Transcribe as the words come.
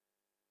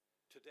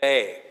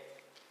today.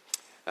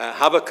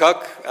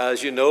 Habakkuk,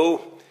 as you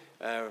know,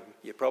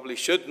 you probably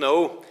should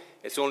know,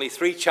 it's only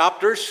 3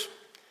 chapters.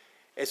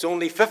 It's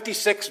only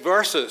 56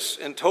 verses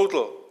in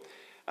total.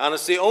 And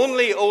it's the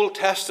only Old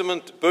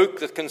Testament book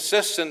that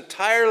consists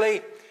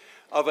entirely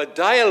of a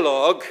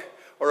dialogue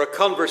or a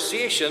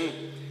conversation. Is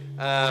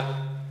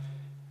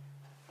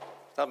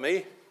that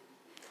me?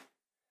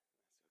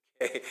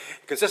 It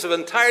consists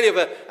entirely of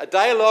a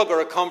dialogue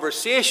or a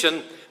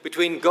conversation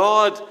between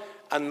God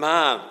and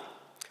man.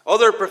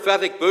 Other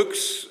prophetic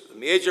books, the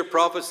major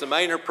prophets, the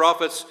minor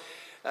prophets,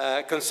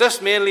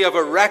 consist mainly of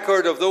a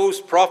record of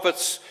those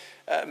prophets'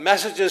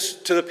 messages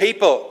to the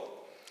people.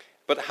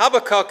 But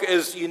Habakkuk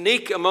is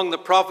unique among the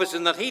prophets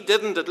in that he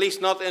didn't, at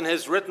least not in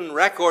his written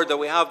record that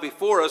we have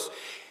before us,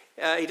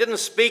 he didn't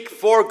speak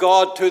for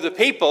God to the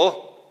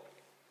people.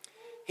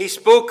 He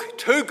spoke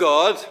to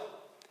God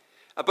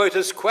about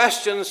his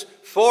questions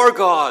for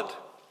God,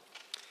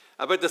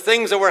 about the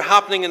things that were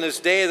happening in his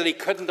day that he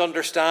couldn't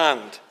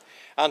understand,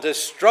 and his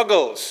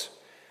struggles,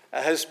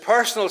 his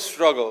personal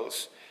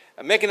struggles,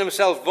 making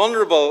himself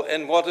vulnerable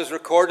in what is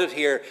recorded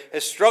here,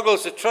 his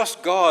struggles to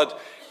trust God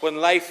when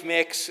life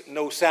makes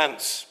no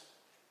sense.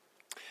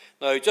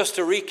 Now, just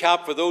to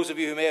recap for those of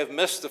you who may have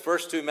missed the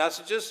first 2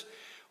 messages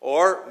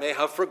or may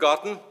have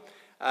forgotten,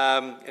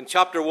 in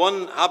chapter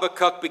 1,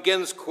 Habakkuk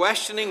begins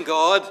questioning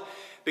God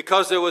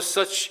because there was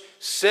such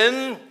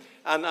sin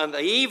and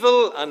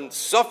evil and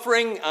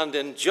suffering and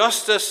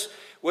injustice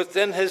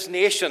within his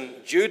nation,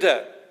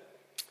 Judah.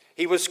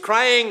 He was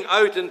crying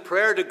out in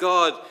prayer to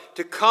God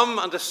to come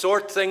and to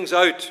sort things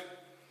out.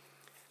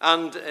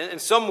 And in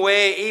some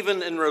way,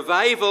 even in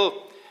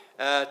revival,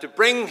 to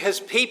bring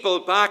his people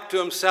back to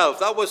himself.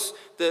 That was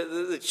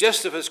the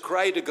gist of his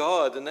cry to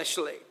God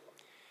initially.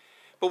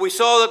 But we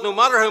saw that no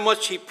matter how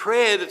much he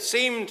prayed, it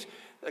seemed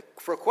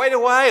for quite a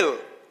while,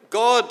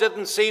 God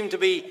didn't seem to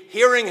be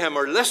hearing him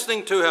or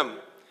listening to him,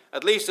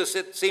 at least as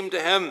it seemed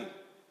to him.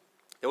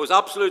 There was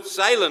absolute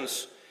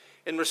silence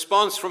in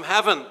response from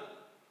heaven.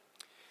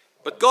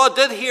 But God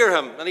did hear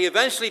him, and he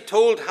eventually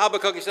told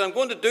Habakkuk, he said, I'm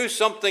going to do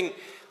something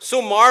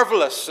so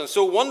marvelous and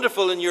so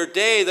wonderful in your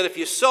day that if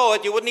you saw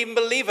it, you wouldn't even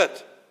believe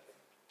it.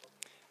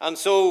 And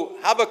so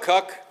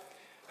Habakkuk,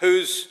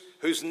 whose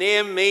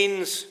name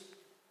means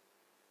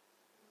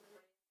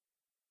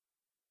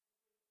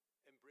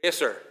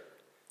embracer,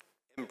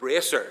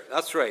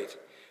 that's right.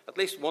 At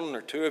least 1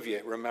 or 2 of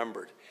you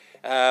remembered.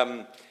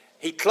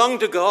 He clung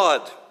to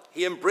God.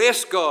 He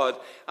embraced God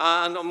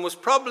and was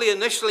probably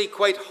initially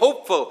quite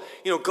hopeful.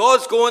 You know,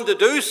 God's going to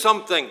do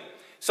something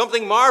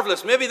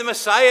marvelous. Maybe the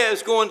Messiah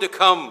is going to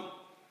come.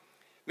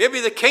 Maybe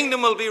the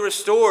kingdom will be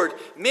restored.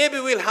 Maybe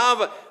we'll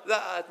have,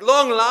 at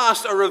long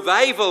last, a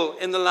revival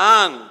in the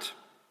land.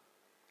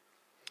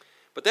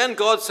 But then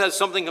God says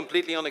something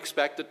completely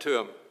unexpected to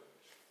him.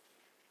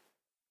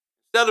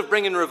 Instead of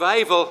bringing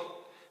revival,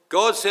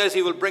 God says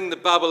he will bring the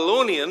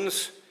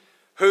Babylonians,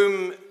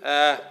 whom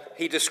God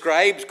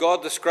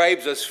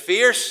describes as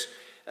fierce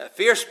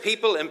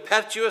people,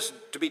 impetuous,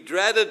 to be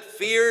dreaded,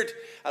 feared,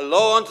 a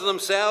law unto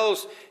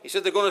themselves. He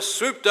said they're going to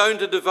swoop down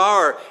to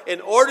devour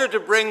in order to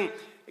bring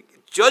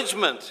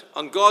judgment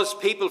on God's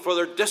people for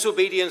their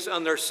disobedience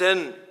and their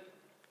sin.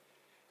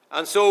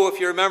 And so, if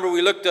you remember,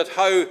 we looked at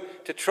how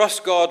to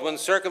trust God when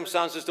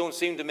circumstances don't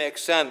seem to make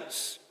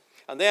sense.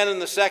 And then in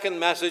the second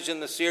message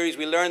in the series,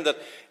 we learned that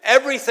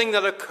everything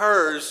that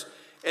occurs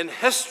in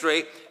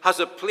history has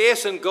a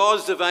place in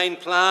God's divine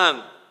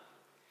plan.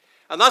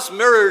 And that's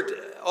mirrored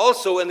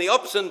also in the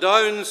ups and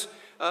downs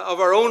of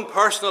our own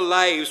personal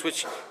lives,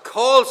 which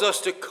calls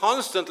us to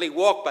constantly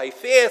walk by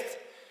faith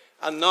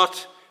and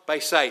not by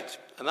sight.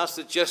 And that's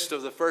the gist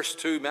of the first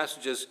 2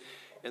 messages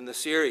in the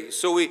series.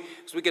 So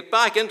as we get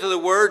back into the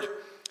Word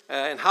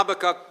in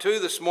Habakkuk 2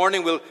 this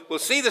morning, we'll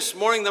see this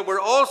morning that we're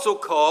also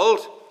called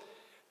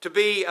to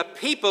be a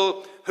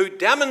people who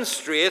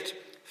demonstrate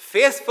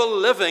faithful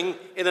living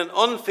in an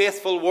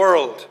unfaithful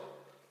world.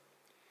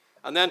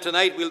 And then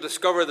tonight we'll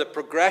discover the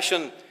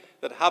progression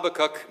that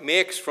Habakkuk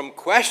makes from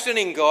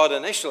questioning God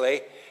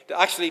initially to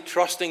actually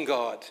trusting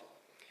God.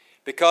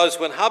 Because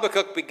when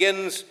Habakkuk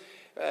begins,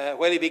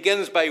 he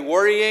begins by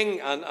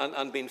worrying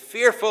and being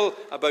fearful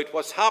about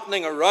what's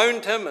happening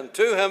around him and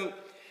to him,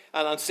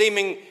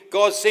 and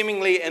God's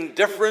seemingly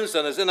indifference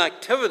and his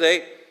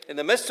inactivity in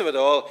the midst of it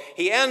all,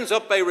 he ends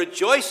up by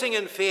rejoicing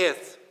in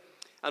faith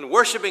and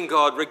worshiping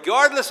God,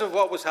 regardless of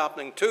what was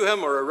happening to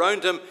him or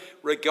around him,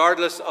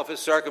 regardless of his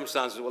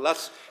circumstances. Well,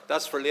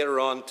 that's for later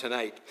on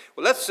tonight.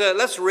 Well,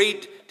 let's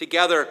read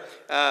together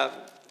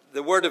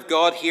the Word of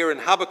God here in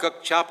Habakkuk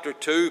chapter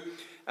 2.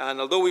 And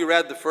although we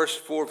read the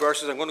first 4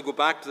 verses, I'm going to go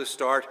back to the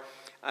start.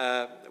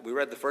 We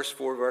read the first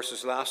 4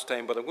 verses last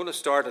time, but I'm going to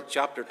start at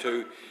chapter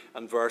 2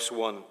 and verse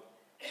 1.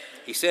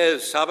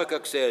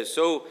 Habakkuk says,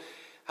 so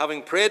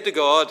having prayed to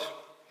God,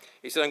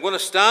 he said, I'm going to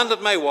stand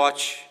at my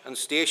watch and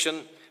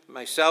station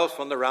myself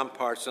on the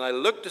ramparts, and I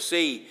look to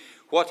see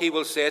what he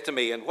will say to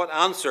me and what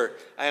answer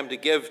I am to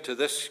give to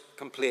this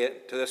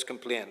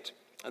complaint.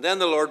 And then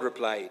the Lord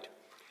replied,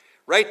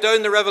 Write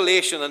down the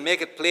revelation and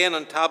make it plain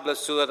on tablets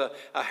so that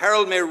a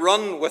herald may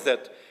run with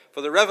it. For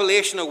the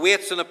revelation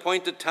awaits an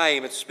appointed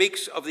time. It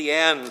speaks of the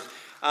end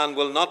and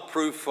will not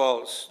prove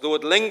false. Though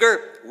it linger,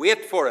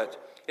 wait for it.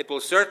 It will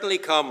certainly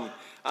come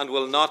and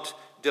will not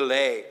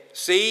delay.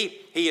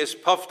 See, he is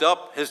puffed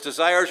up. His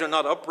desires are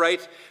not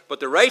upright, but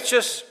the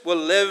righteous will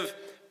live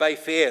by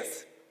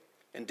faith.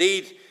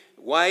 Indeed,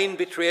 wine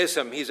betrays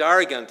him. He's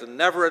arrogant and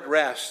never at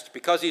rest.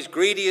 Because he's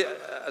greedy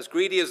as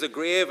the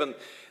grave, and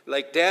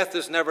like death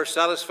is never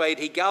satisfied,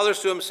 he gathers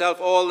to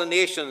himself all the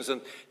nations and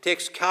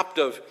takes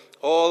captive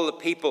all the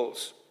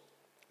peoples.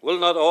 Will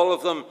not all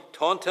of them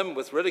taunt him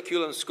with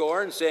ridicule and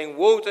scorn, saying,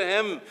 Woe to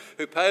him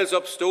who piles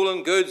up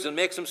stolen goods and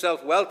makes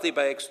himself wealthy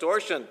by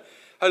extortion?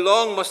 How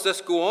long must this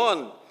go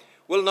on?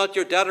 Will not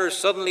your debtors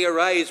suddenly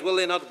arise? Will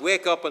they not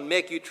wake up and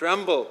make you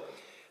tremble?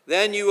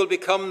 Then you will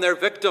become their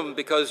victim,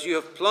 because you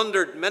have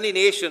plundered many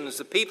nations.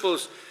 The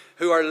peoples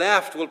who are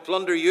left will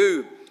plunder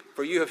you,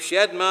 for you have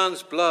shed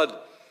man's blood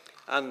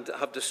and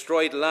have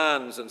destroyed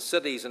lands and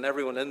cities and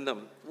everyone in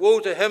them. Woe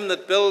to him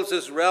that builds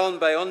his realm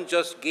by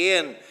unjust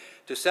gain,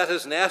 to set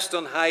his nest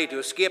on high, to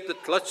escape the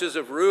clutches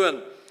of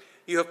ruin.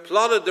 You have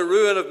plotted the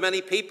ruin of many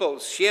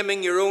peoples,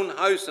 shaming your own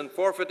house and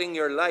forfeiting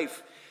your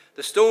life.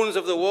 The stones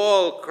of the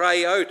wall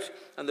cry out,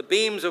 and the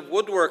beams of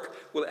woodwork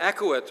will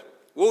echo it.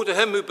 Woe to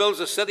him who builds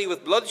a city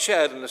with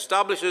bloodshed and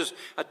establishes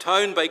a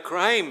town by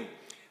crime.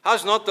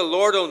 Has not the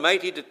Lord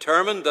Almighty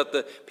determined that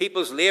the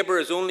people's labor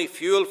is only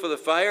fuel for the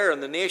fire,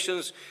 and the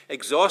nations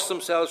exhaust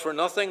themselves for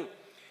nothing?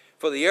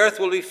 For the earth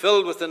will be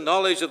filled with the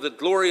knowledge of the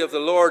glory of the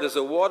Lord as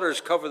the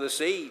waters cover the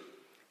sea.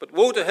 But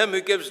woe to him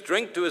who gives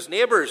drink to his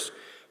neighbors,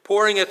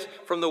 pouring it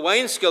from the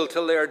wineskill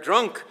till they are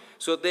drunk,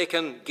 so that they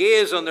can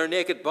gaze on their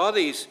naked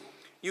bodies.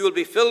 You will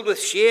be filled with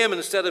shame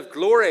instead of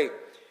glory.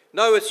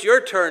 Now it's your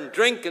turn.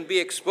 Drink and be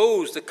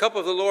exposed. The cup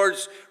of the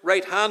Lord's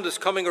right hand is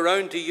coming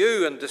around to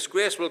you, and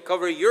disgrace will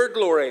cover your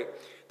glory.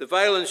 The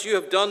violence you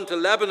have done to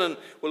Lebanon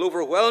will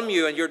overwhelm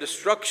you, and your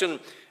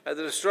destruction, the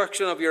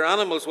destruction of your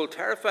animals will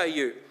terrify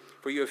you.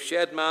 For you have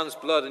shed man's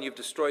blood, and you have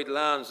destroyed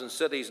lands and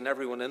cities and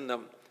everyone in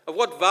them. Of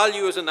what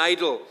value is an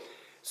idol,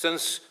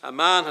 since a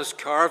man has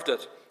carved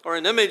it, or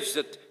an image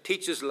that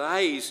teaches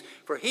lies?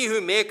 For he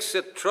who makes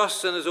it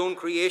trusts in his own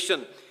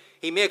creation.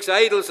 He makes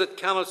idols that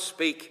cannot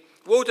speak.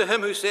 Woe to him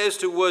who says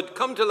to wood,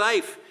 Come to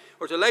life,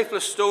 or to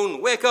lifeless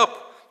stone, Wake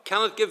up,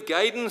 cannot give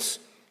guidance.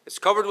 It's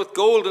covered with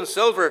gold and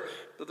silver,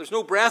 but there's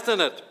no breath in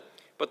it.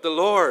 But the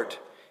Lord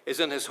is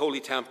in his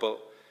holy temple,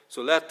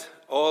 so let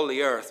all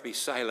the earth be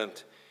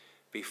silent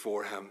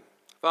before him.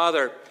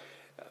 Father,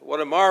 what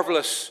a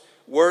marvelous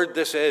word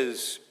this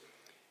is.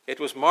 It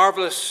was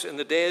marvelous in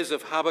the days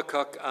of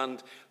Habakkuk,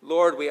 and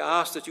Lord, we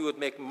ask that you would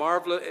make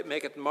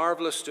it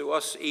marvelous to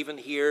us even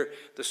here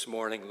this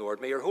morning, Lord.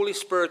 May your Holy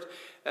Spirit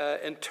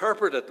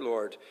interpret it,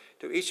 Lord,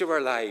 to each of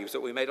our lives, that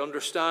we might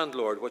understand,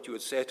 Lord, what you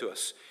would say to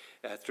us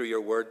through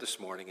your word this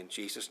morning. In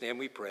Jesus' name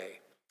we pray.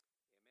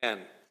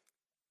 Amen.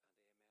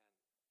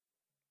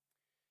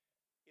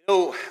 You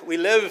know, we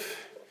live,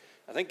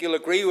 I think you'll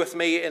agree with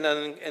me, in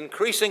an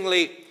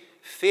increasingly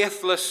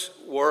faithless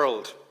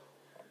world.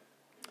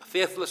 A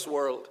faithless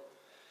world.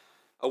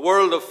 A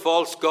world of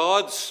false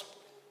gods.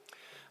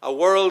 A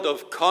world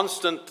of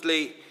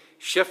constantly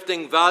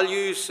shifting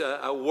values.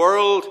 A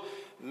world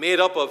made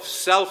up of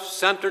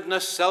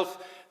self-centeredness,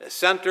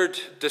 self-centered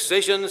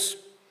decisions.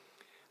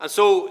 And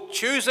so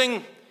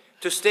choosing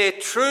to stay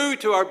true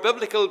to our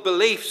biblical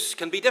beliefs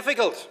can be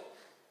difficult,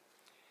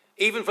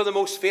 even for the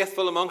most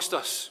faithful amongst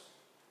us.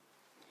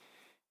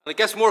 And it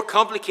gets more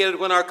complicated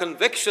when our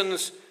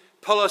convictions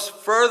pull us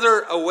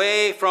further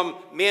away from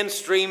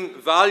mainstream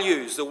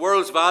values, the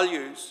world's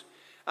values,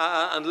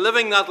 and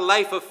living that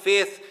life of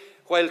faith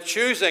while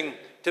choosing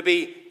to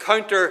be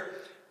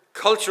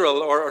counter-cultural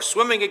or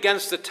swimming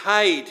against the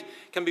tide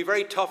can be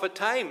very tough at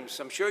times.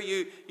 I'm sure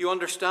you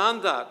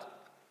understand that.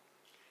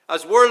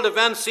 As world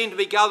events seem to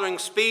be gathering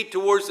speed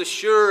towards the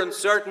sure and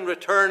certain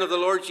return of the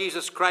Lord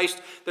Jesus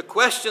Christ, the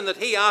question that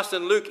he asked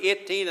in Luke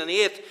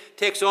 18:8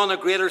 takes on a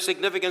greater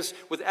significance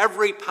with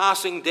every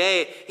passing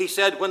day. He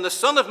said, when the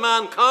Son of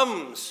Man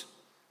comes,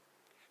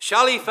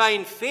 shall he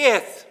find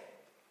faith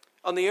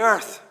on the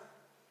earth?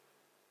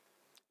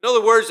 In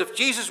other words, if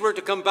Jesus were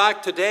to come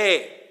back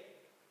today,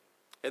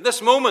 in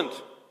this moment,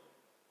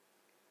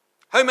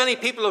 how many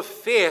people of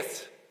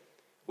faith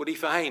would he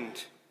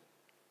find?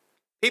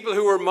 People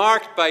who were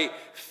marked by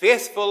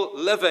faithful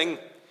living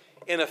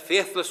in a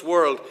faithless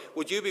world.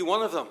 Would you be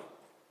one of them?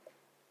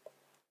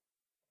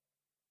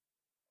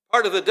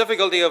 Part of the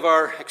difficulty of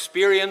our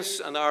experience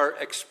and our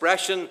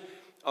expression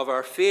of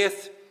our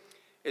faith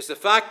is the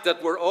fact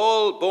that we're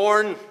all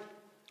born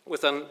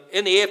with an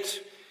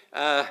innate,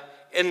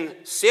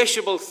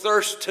 insatiable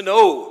thirst to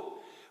know.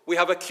 We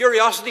have a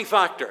curiosity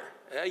factor.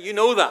 You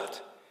know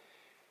that.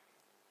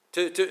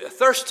 To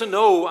thirst to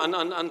know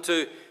and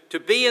to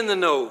be in the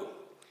know.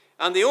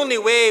 And the only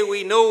way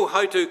we know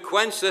how to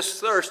quench this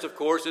thirst, of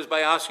course, is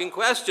by asking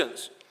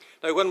questions.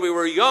 Now, when we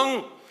were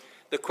young,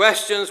 the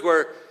questions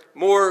were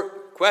more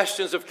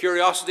questions of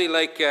curiosity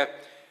like,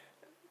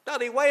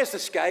 Daddy, why is the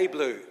sky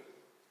blue?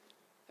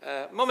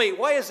 Mummy,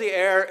 why is the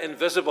air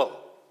invisible?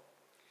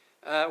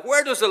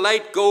 Where does the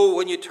light go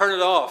when you turn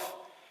it off?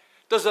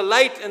 Does the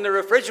light in the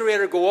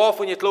refrigerator go off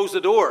when you close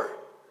the door?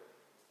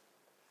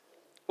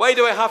 Why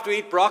do I have to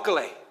eat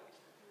broccoli?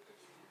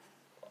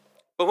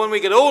 But when we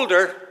get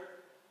older,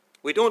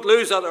 we don't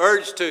lose that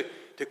urge to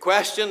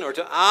question or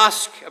to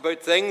ask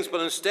about things,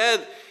 but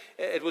instead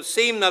it would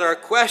seem that our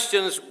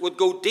questions would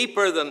go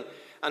deeper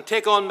and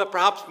take on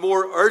perhaps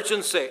more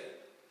urgency.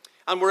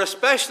 And we're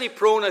especially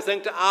prone, I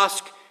think, to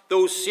ask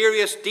those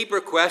serious,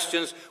 deeper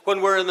questions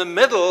when we're in the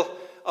middle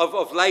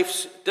of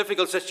life's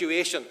difficult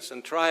situations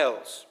and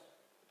trials.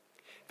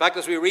 In fact,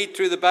 as we read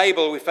through the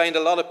Bible, we find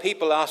a lot of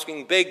people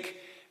asking big,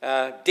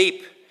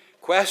 deep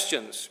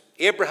questions.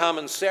 Abraham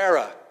and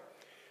Sarah,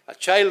 a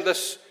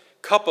childless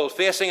couple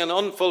facing an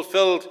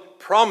unfulfilled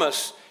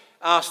promise,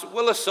 asked,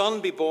 will a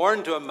son be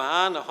born to a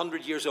man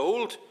 100 years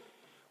old?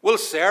 Will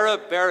Sarah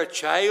bear a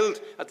child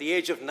at the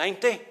age of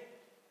 90?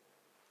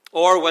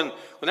 Or when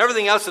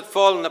everything else had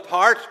fallen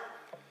apart,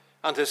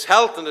 and his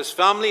health and his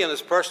family and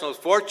his personal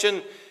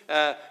fortune,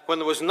 when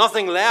there was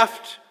nothing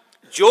left,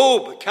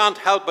 Job can't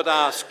help but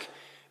ask,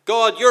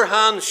 God, your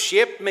hands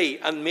shaped me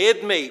and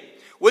made me.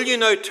 Will you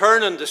now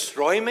turn and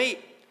destroy me?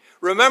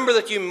 Remember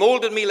that you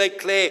molded me like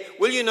clay.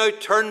 Will you now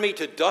turn me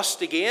to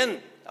dust again?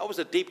 That was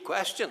a deep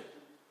question.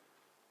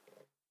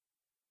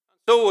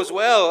 So as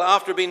well,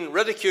 after being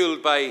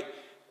ridiculed by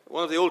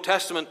one of the Old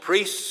Testament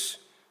priests,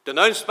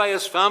 denounced by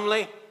his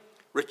family,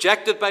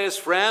 rejected by his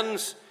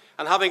friends,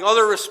 and having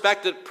other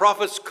respected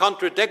prophets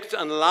contradict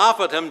and laugh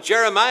at him,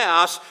 Jeremiah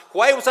asks,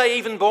 why was I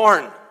even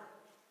born?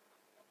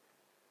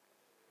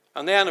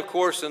 And then, of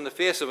course, in the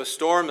face of a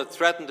storm that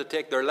threatened to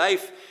take their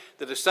life,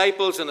 the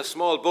disciples in a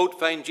small boat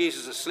find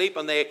Jesus asleep,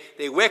 and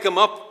they wake him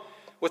up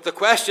with the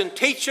question,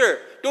 Teacher,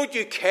 don't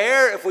you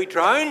care if we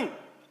drown?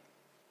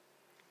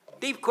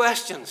 Deep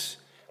questions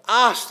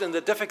asked in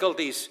the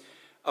difficulties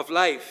of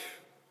life.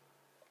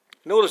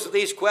 Notice that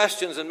these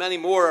questions and many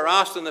more are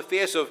asked in the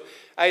face of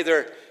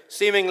either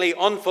seemingly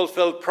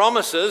unfulfilled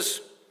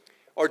promises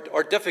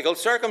or difficult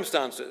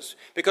circumstances.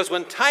 Because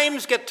when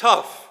times get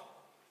tough,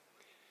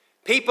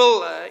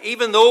 people,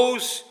 even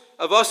those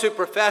of us who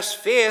profess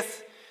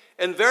faith,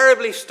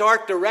 invariably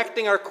start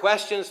directing our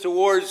questions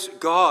towards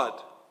God.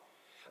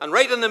 And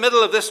right in the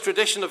middle of this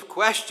tradition of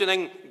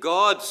questioning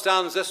God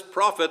stands this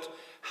prophet,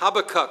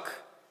 Habakkuk.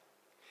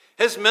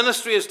 His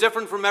ministry is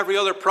different from every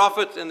other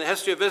prophet in the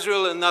history of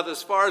Israel in that,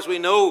 as far as we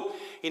know,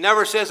 he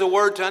never says a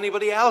word to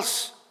anybody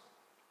else.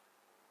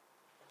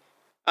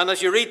 And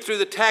as you read through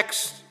the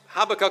text,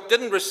 Habakkuk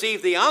didn't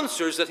receive the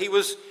answers that he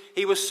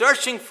was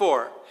searching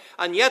for.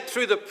 And yet,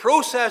 through the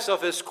process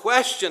of his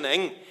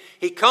questioning,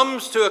 he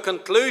comes to a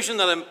conclusion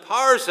that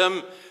empowers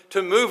him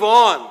to move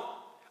on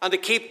and to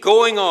keep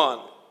going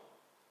on.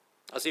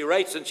 As he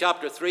writes in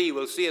chapter 3,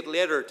 we'll see it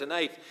later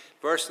tonight,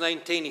 verse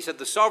 19, he said,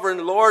 the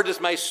sovereign Lord is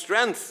my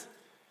strength.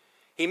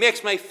 He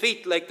makes my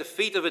feet like the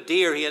feet of a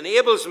deer. He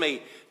enables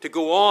me to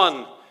go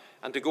on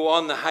and to go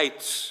on the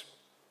heights.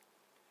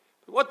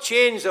 What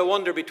changed, I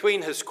wonder,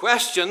 between his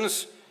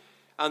questions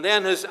and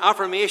then his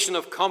affirmation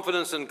of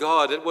confidence in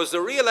God? It was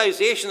the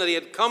realization that he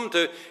had come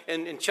to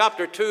in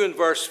chapter 2 and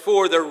verse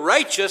 4, the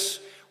righteous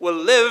will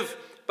live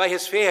by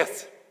his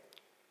faith.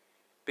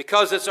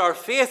 Because it's our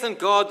faith in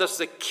God that's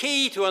the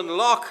key to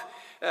unlock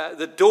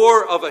the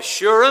door of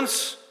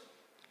assurance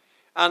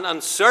and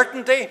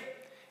uncertainty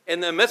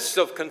in the midst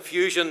of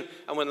confusion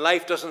and when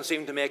life doesn't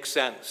seem to make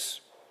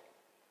sense.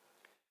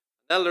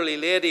 An elderly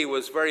lady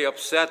was very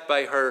upset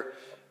by her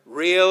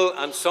real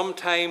and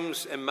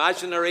sometimes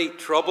imaginary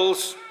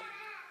troubles.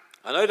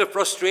 And out of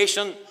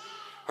frustration,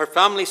 her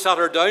family sat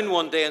her down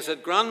one day and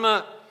said,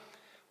 Grandma,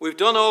 we've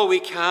done all we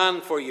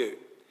can for you.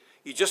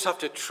 You just have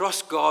to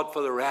trust God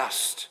for the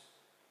rest.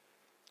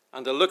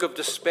 And the look of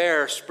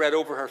despair spread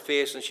over her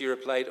face, and she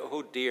replied,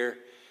 oh dear,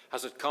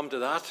 has it come to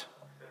that?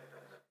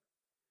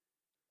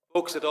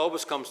 Folks, it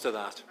always comes to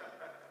that.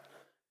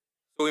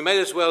 So we might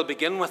as well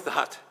begin with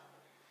that.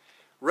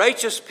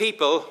 Righteous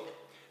people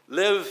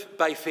live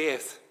by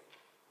faith.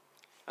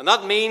 And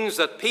that means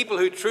that people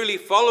who truly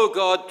follow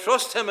God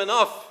trust him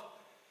enough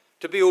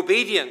to be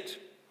obedient.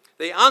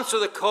 They answer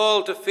the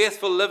call to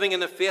faithful living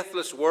in a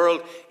faithless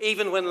world,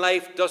 even when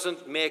life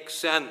doesn't make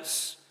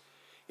sense.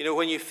 You know,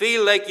 when you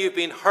feel like you've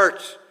been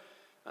hurt,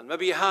 and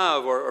maybe you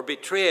have, or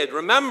betrayed,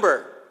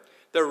 remember,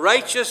 the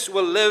righteous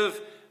will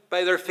live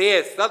by their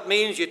faith. That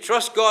means you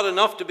trust God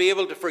enough to be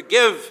able to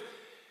forgive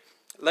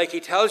like he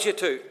tells you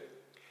to.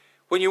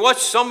 When you watch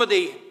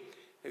somebody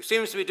who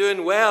seems to be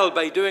doing well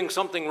by doing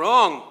something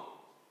wrong,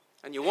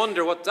 and you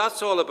wonder what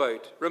that's all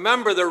about,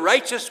 remember, the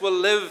righteous will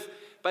live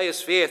by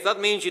his faith.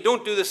 That means you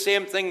don't do the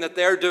same thing that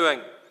they're doing,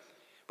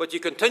 but you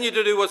continue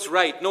to do what's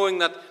right, knowing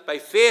that by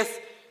faith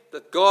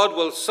that God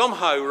will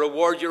somehow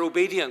reward your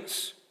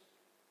obedience.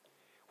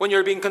 When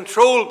you're being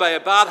controlled by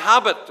a bad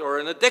habit or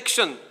an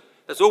addiction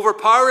that's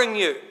overpowering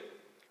you,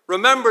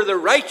 remember, the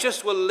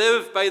righteous will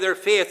live by their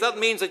faith. That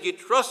means that you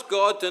trust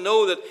God to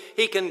know that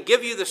he can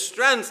give you the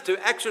strength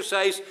to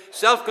exercise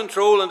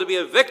self-control and to be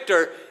a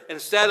victor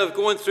instead of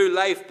going through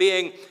life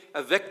being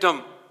a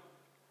victim.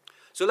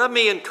 So let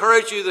me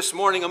encourage you this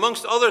morning,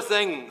 amongst other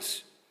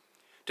things,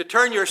 to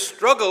turn your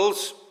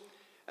struggles,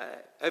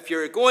 if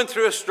you're going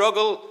through a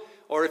struggle,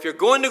 or if you're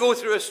going to go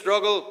through a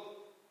struggle,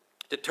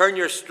 to turn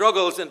your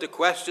struggles into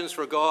questions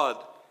for God.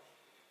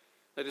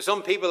 Now, to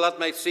some people that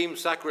might seem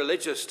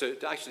sacrilegious to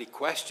actually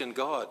question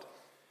God.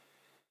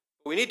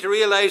 We need to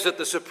realize that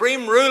the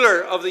supreme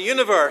ruler of the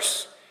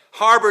universe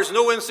harbors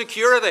no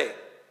insecurity.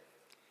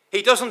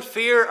 He doesn't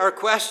fear our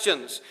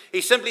questions. He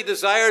simply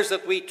desires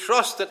that we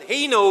trust that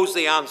he knows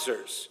the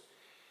answers,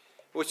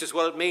 which is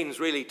what it means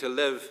really to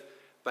live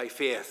by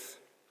faith.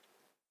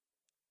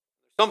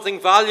 Something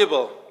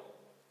valuable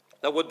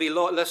that would be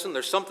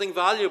there's something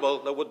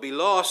valuable that would be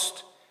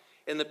lost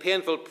in the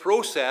painful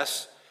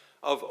process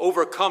of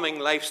overcoming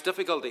life's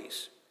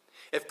difficulties.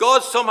 If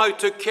God somehow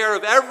took care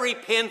of every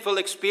painful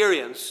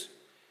experience,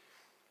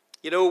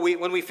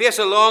 when we face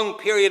a long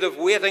period of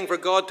waiting for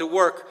God to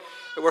work,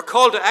 we're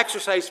called to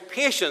exercise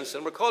patience,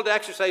 and we're called to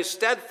exercise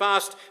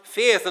steadfast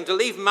faith and to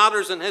leave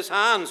matters in his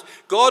hands.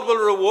 God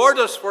will reward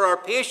us for our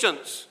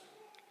patience.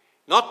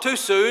 Not too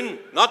soon,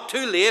 not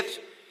too late,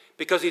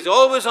 because he's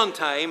always on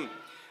time.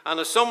 And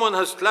as someone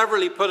has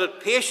cleverly put it,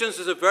 patience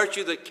is a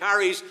virtue that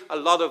carries a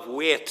lot of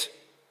weight.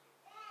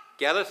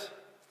 Get it?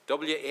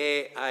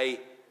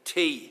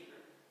 W-A-I-T.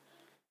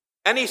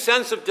 Any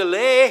sense of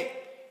delay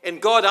in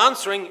God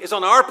answering is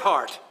on our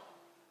part,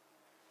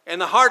 in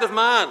the heart of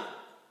man.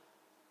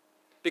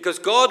 Because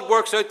God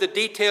works out the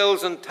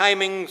details and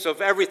timings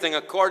of everything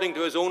according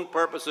to his own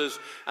purposes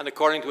and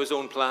according to his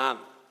own plan.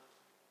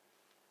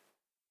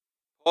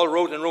 Paul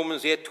wrote in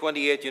Romans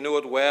 8:28, you know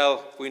it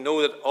well, we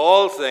know that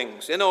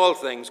in all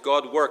things,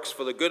 God works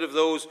for the good of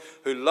those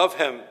who love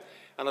him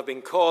and have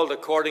been called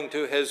according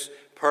to his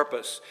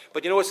purpose.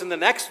 But it's in the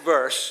next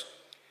verse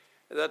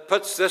that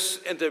puts this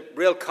into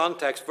real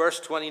context, verse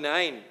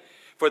 29.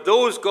 For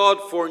those God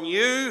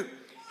foreknew,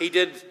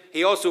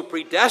 he also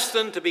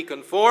predestined to be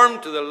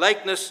conformed to the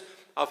likeness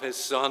of his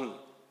Son.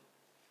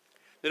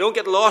 They don't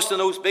get lost in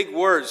those big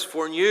words,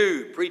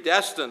 foreknew,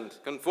 predestined,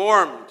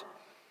 conformed.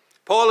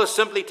 Paul is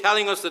simply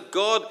telling us that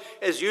God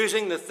is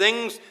using the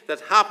things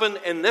that happen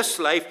in this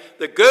life,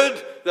 the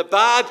good, the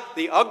bad,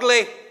 the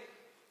ugly,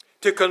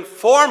 to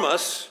conform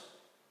us,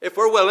 if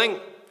we're willing,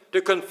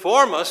 to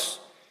conform us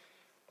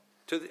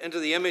into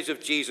the image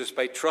of Jesus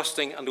by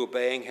trusting and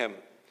obeying him.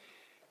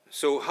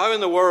 So how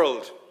in the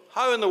world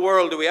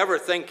do we ever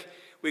think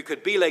we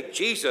could be like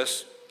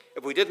Jesus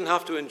if we didn't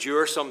have to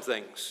endure some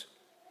things?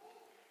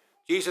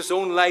 Jesus'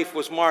 own life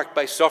was marked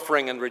by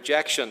suffering and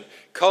rejection,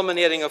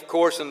 culminating, of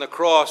course, in the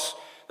cross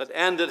that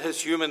ended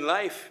his human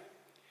life.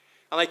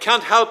 And I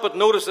can't help but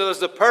notice that as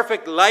the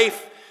perfect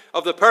life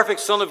of the perfect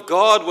Son of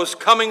God was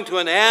coming to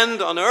an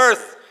end on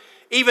earth,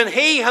 even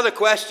he had a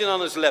question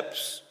on his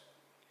lips.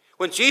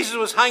 When Jesus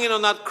was hanging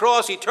on that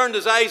cross, he turned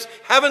his eyes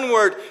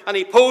heavenward and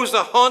he posed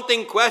a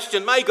haunting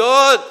question, my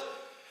God,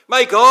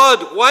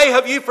 why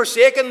have you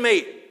forsaken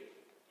me?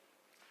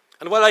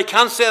 And while I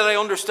can't say that I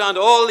understand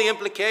all the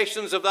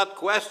implications of that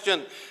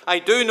question, I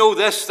do know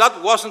this,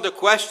 that wasn't a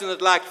question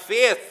that lacked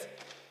faith.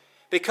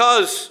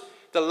 Because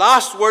the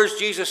last words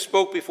Jesus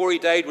spoke before he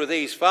died were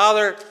these,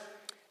 Father,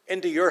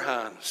 into your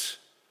hands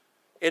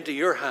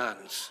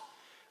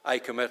I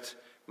commit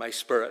my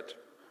spirit.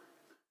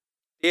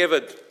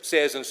 David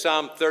says in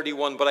Psalm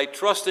 31, but I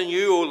trust in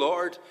you, O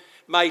Lord,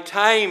 my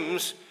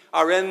times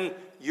are in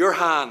your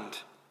hand.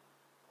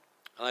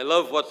 And I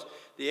love what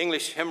the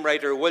English hymn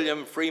writer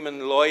William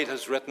Freeman Lloyd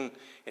has written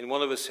in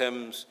one of his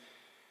hymns.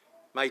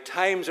 My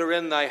times are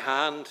in thy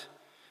hand.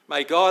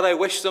 My God, I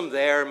wish them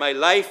there. My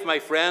life, my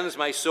friends,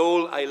 my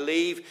soul, I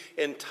leave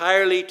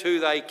entirely to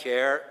thy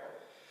care.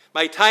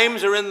 My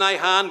times are in thy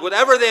hand,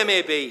 whatever they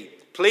may be,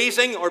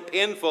 pleasing or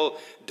painful,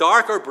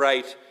 dark or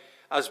bright,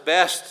 as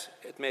best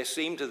it may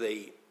seem to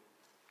thee.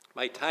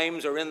 My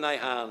times are in thy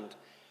hand.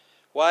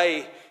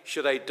 Why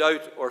should I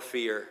doubt or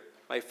fear?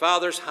 My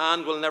Father's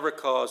hand will never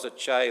cause a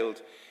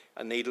child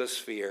a needless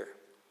fear.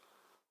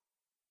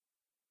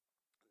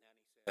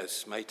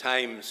 Yes, my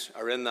times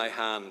are in thy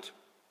hand.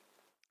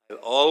 I'll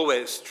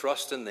always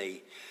trust in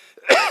thee.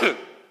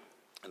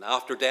 And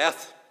after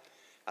death,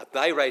 at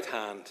thy right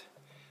hand,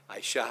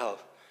 I shall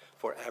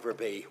forever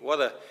be.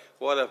 What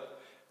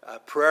a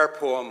prayer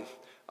poem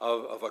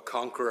of a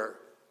conqueror.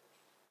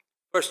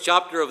 First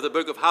chapter of the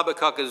book of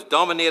Habakkuk is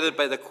dominated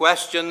by the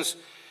questions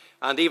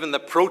and even the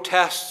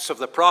protests of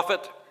the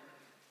prophet.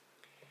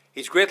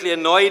 He's greatly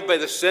annoyed by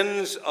the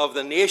sins of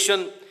the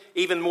nation,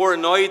 even more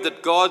annoyed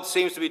that God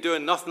seems to be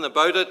doing nothing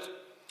about it.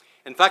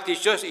 In fact, he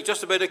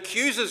just about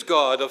accuses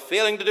God of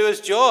failing to do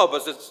his job,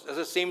 as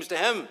it seems to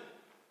him.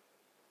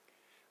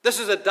 This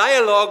is a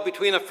dialogue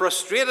between a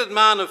frustrated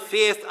man of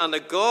faith and a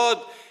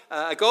God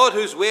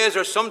whose ways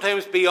are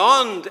sometimes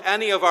beyond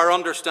any of our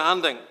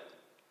understanding.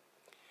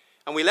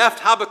 And we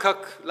left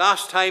Habakkuk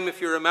last time, if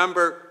you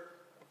remember,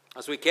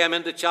 as we came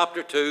into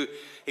chapter 2.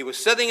 He was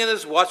sitting in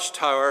his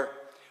watchtower,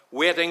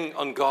 waiting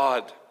on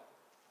God.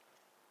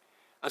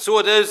 And so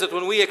it is that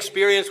when we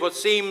experience what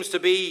seems to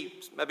be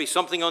maybe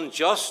something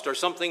unjust or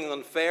something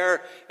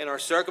unfair in our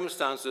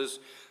circumstances,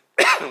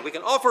 We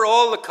can offer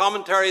all the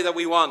commentary that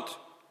we want.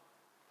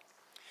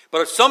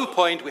 But at some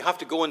point, we have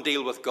to go and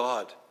deal with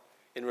God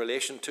in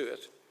relation to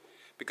it.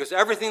 Because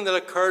everything that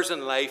occurs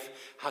in life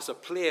has a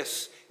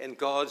place in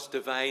God's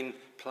divine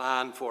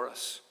plan for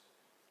us.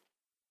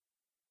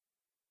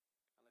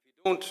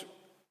 If you don't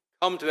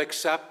come to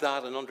accept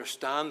that and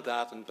understand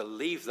that and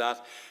believe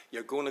that,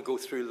 you're going to go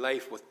through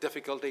life with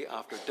difficulty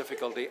after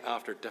difficulty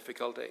after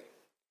difficulty. In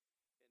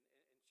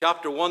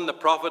chapter 1, the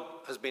prophet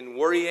has been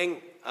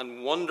worrying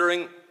and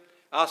wondering,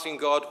 asking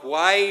God,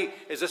 why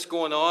is this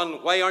going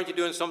on? Why aren't you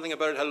doing something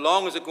about it? How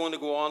long is it going to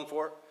go on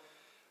for?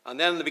 And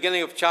then in the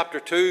beginning of chapter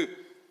 2,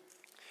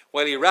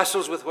 while he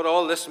wrestles with what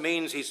all this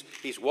means,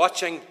 he's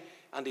watching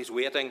and he's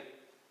waiting. Give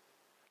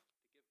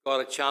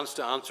God a chance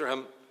to answer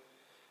him.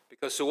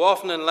 Because so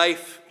often in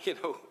life,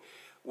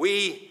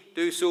 we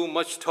do so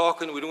much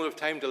talking, we don't have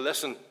time to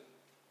listen,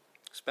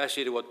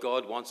 especially to what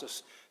God wants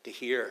us to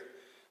hear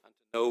and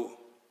to know.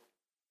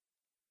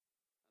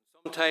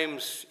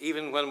 Sometimes,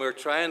 even when we're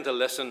trying to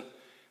listen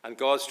and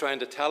God's trying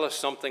to tell us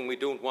something we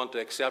don't want to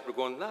accept, we're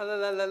going, la, la,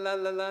 la, la, la,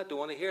 la, la, don't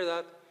want to hear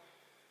that.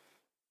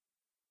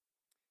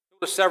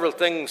 Notice several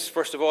things,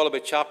 first of all,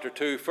 about chapter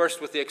 2.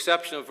 First, with the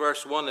exception of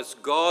verse 1, it's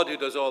God who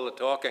does all the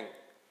talking.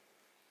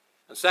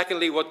 And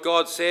secondly, what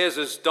God says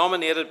is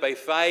dominated by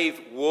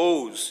 5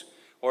 woes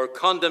or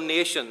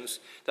condemnations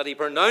that he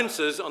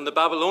pronounces on the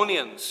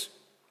Babylonians.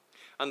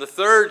 And the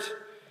third,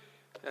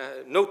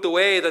 note the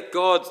way that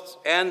God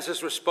ends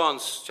his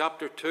response,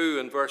 chapter 2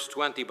 and verse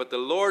 20. But the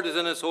Lord is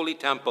in his holy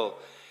temple.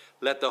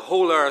 Let the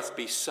whole earth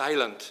be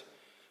silent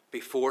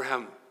before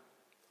him.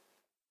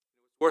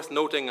 Worth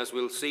noting, as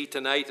we'll see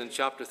tonight in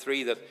chapter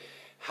 3, that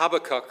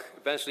Habakkuk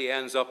eventually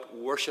ends up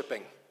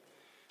worshipping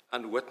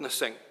and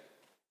witnessing.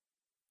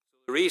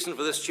 The reason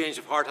for this change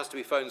of heart has to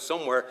be found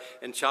somewhere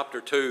in chapter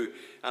 2,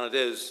 and it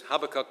is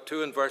Habakkuk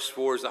 2 and verse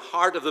 4 is the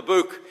heart of the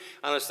book,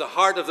 and it's the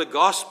heart of the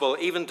gospel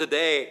even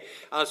today,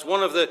 and it's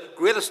one of the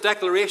greatest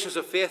declarations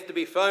of faith to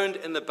be found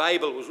in the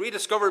Bible. It was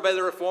rediscovered by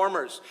the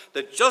Reformers.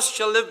 The just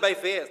shall live by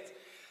faith.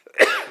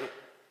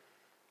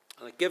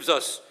 And it gives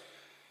us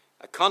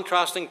a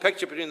contrasting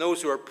picture between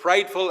those who are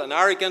prideful and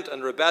arrogant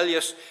and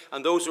rebellious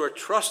and those who are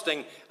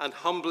trusting and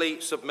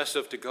humbly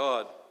submissive to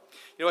God.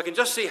 I can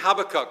just see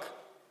Habakkuk.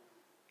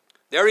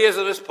 There he is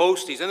at his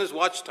post. He's in his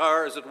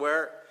watchtower, as it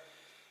were.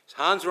 His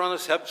hands are on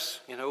his hips.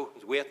 He's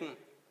waiting.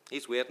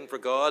 He's waiting for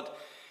God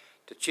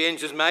to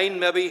change his mind,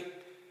 maybe,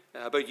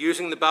 about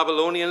using the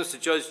Babylonians to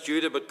judge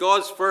Judah. But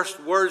God's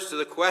first words to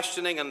the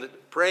questioning and the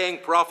praying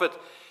prophet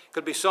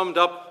could be summed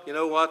up,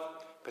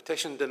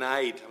 petition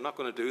denied. I'm not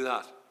going to do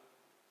that.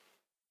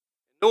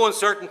 In no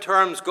uncertain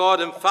terms,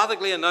 God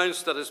emphatically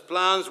announced that his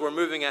plans were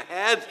moving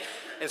ahead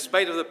in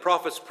spite of the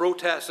prophet's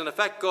protests. In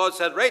effect, God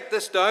said, write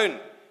this down.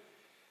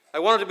 I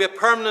want it to be a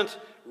permanent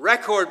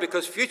record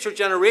because future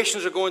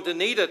generations are going to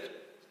need it.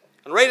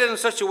 And write it in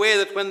such a way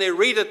that when they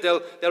read it,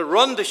 they'll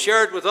run to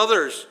share it with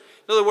others.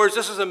 In other words,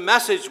 this is a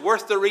message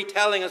worth the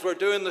retelling as we're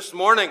doing this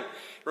morning. It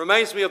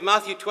reminds me of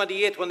Matthew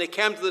 28 when they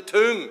came to the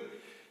tomb. In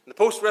the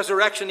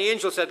post-resurrection, the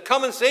angel said,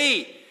 come and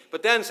see.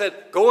 But then said,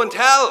 go and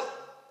tell.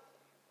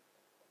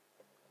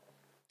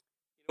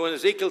 In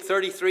Ezekiel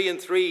 33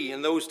 and 3,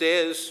 in those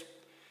days,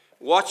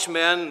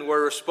 watchmen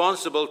were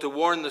responsible to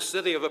warn the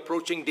city of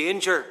approaching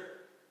danger.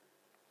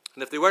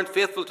 And if they weren't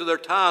faithful to their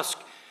task,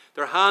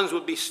 their hands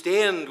would be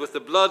stained with the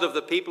blood of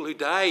the people who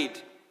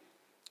died.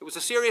 It was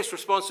a serious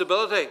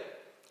responsibility.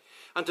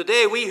 And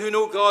today, we who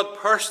know God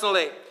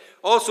personally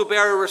also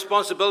bear a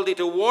responsibility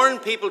to warn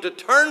people to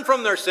turn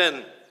from their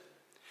sin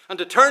and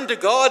to turn to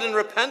God in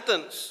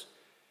repentance,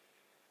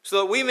 so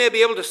that we may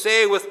be able to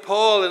say with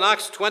Paul in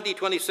Acts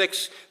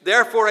 20:26,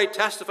 therefore I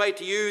testify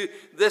to you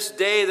this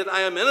day that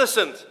I am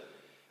innocent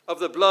of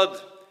the blood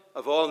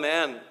of all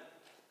men.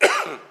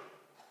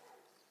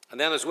 And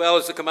then, as well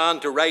as the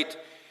command to write,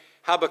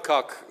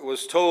 Habakkuk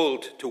was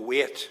told to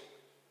wait,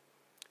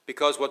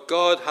 because what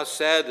God has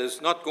said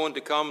is not going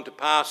to come to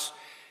pass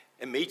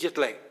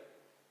immediately.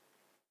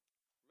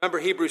 Remember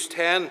Hebrews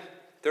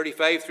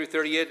 10:35 through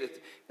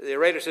 38, the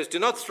writer says, do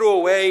not throw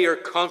away your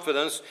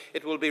confidence,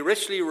 it will be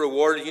richly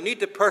rewarded. You need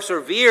to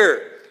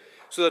persevere,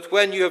 so that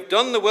when you have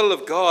done the will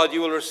of God, you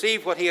will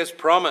receive what he has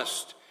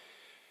promised.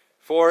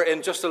 For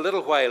in just a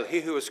little while, he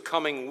who is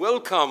coming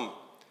will come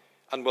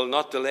and will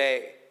not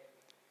delay.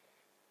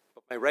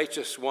 But my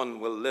righteous one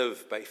will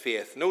live by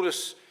faith.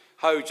 Notice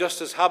how just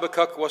as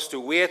Habakkuk was to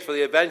wait for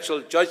the eventual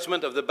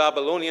judgment of the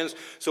Babylonians,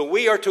 so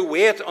we are to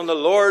wait on the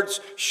Lord's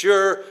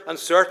sure and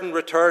certain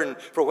return.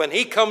 For when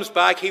he comes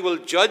back, he will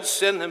judge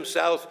sin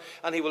himself,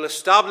 and he will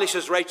establish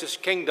his righteous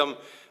kingdom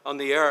on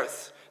the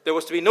earth. There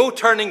was to be no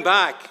turning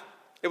back.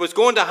 It was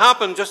going to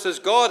happen just as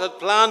God had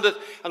planned it,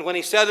 and when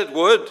he said it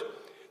would.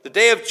 The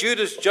day of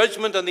Judah's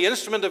judgment and the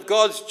instrument of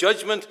God's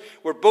judgment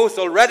were both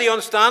already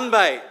on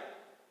standby.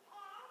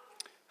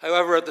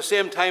 However, at the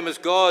same time as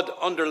God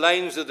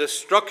underlines the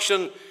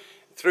destruction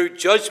through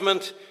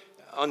judgment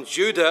on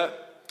Judah,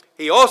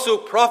 he also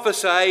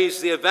prophesies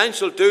the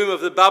eventual doom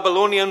of the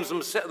Babylonians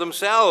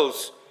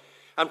themselves.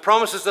 and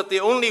promises that the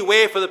only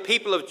way for the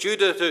people of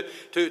Judah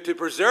to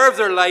preserve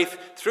their life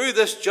through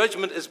this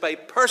judgment is by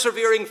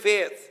persevering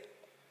faith.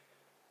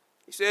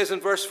 He says in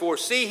verse 4,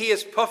 "See, he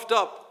is puffed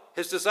up.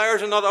 His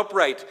desires are not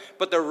upright,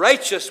 but the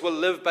righteous will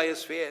live by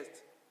his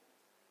faith."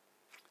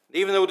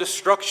 Even though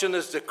destruction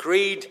is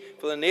decreed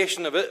for the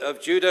nation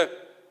of Judah,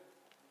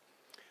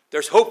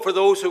 there's hope for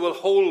those who will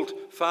hold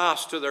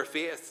fast to their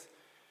faith,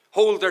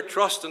 hold their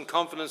trust and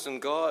confidence in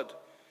God.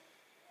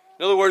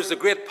 In other words, the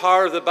great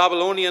power of the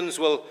Babylonians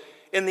will,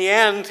 in the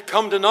end,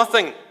 come to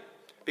nothing,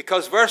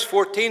 because verse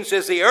 14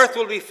 says, "The earth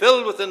will be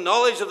filled with the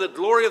knowledge of the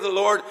glory of the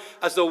Lord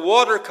as the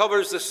water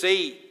covers the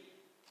sea."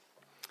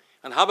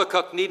 And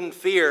Habakkuk needn't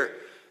fear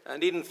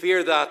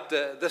that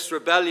this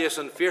rebellious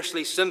and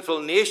fiercely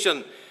sinful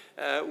nation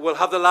will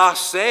have the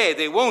last say.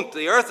 They won't.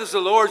 The earth is the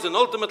Lord's, and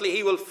ultimately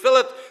he will fill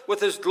it with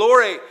his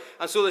glory.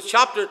 And so the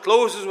chapter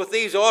closes with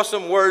these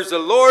awesome words: "The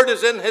Lord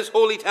is in his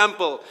holy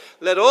temple.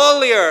 Let all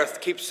the earth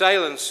keep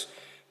silence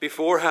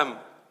before him."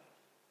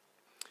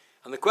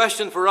 And the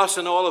question for us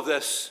in all of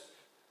this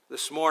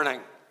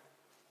morning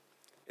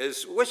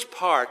is, which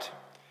part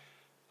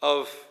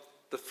of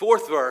the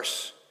 4th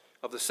verse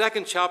of the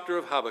 2nd chapter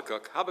of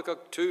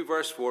Habakkuk 2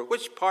 verse 4,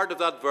 which part of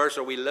that verse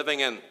are we living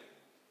in?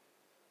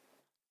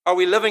 Are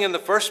we living in the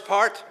first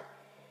part,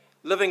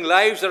 living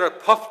lives that are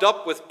puffed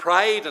up with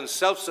pride and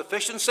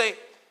self-sufficiency?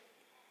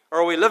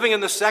 Or are we living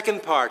in the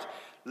second part,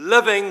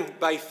 living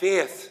by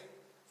faith?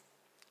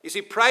 You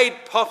see,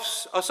 pride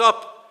puffs us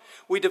up.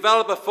 We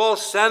develop a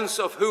false sense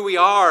of who we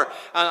are.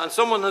 And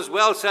someone has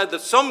well said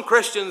that some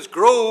Christians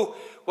grow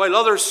while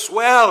others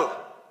swell.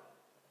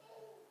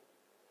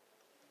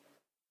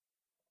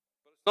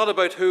 It's not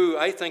about who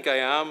I think I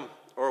am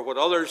or what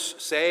others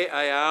say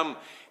I am.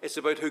 It's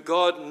about who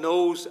God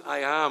knows I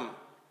am.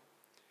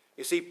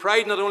 You see,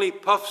 pride not only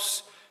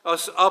puffs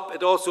us up,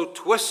 it also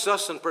twists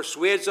us and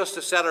persuades us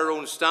to set our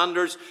own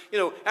standards. You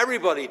know,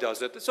 everybody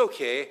does it. It's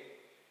okay.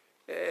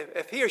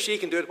 If he or she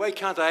can do it, why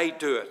can't I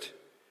do it?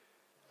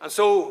 And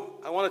so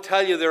I want to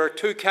tell you there are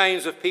two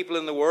kinds of people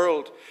in the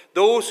world.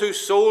 Those whose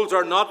souls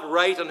are not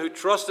right and who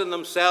trust in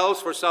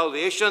themselves for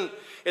salvation.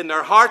 In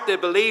their heart they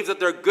believe that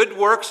their good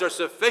works are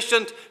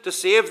sufficient to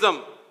save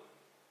them.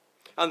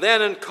 And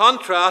then in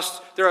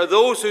contrast, there are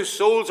those whose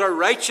souls are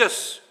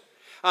righteous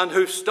and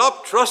who've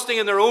stopped trusting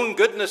in their own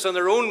goodness and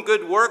their own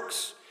good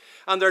works.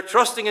 And they're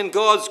trusting in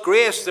God's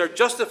grace. They're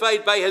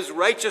justified by his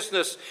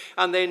righteousness.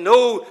 And they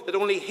know that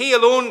only he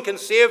alone can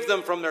save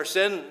them from their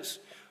sins.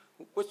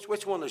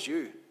 Which one is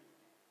you?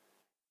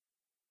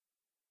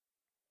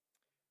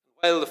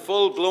 While the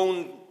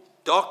full-blown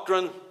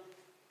doctrine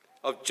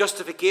of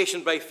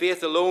justification by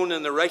faith alone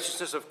and the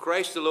righteousness of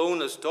Christ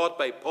alone, as taught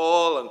by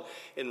Paul and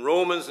in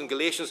Romans and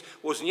Galatians,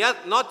 was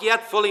not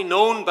yet fully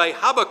known by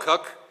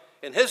Habakkuk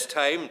in his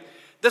time,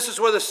 this is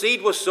where the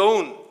seed was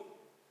sown.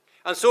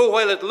 And so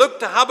while it looked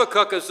to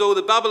Habakkuk as though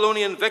the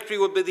Babylonian victory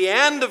would be the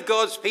end of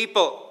God's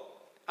people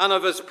and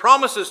of his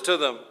promises to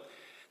them,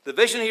 the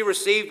vision he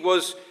received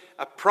was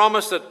a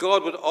promise that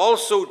God would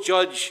also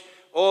judge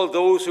all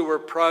those who were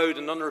proud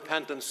and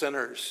unrepentant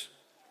sinners.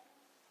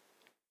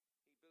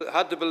 He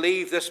had to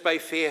believe this by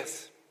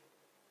faith.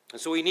 And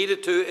so he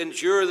needed to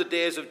endure the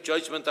days of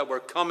judgment that were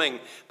coming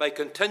by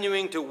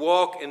continuing to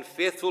walk in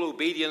faithful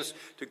obedience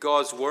to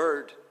God's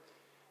word.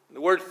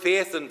 The word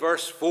faith in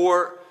verse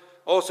 4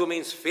 also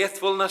means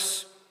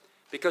faithfulness,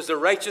 because the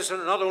righteous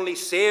are not only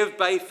saved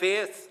by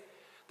faith,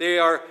 they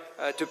are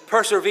to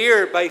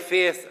persevere by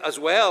faith as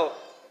well.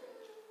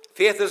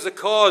 Faith is the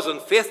cause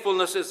and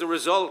faithfulness is the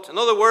result. In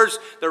other words,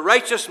 the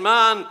righteous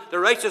man, the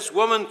righteous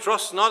woman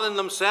trusts not in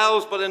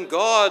themselves but in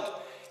God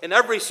in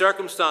every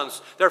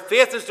circumstance. Their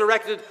faith is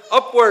directed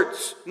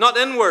upwards, not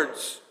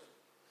inwards.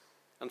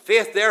 And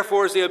faith,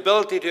 therefore, is the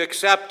ability to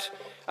accept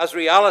as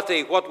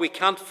reality what we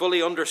can't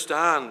fully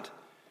understand.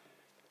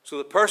 So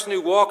the person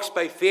who walks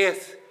by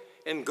faith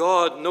in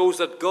God knows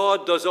that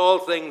God does all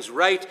things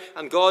right,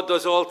 and God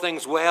does all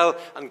things well,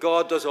 and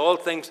God does all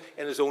things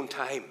in his own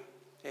time.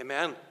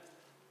 Amen.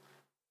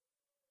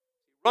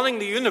 Running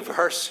the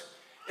universe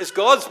is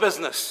God's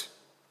business.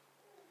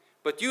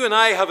 But you and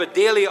I have a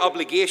daily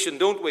obligation,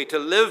 don't we, to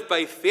live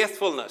by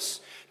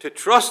faithfulness, to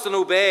trust and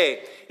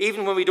obey,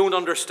 even when we don't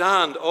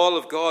understand all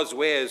of God's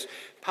ways.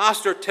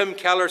 Pastor Tim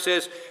Keller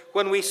says,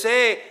 when we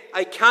say,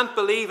 I can't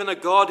believe in a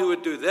God who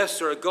would do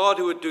this or a God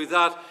who would do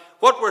that,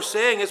 what we're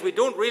saying is we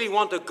don't really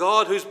want a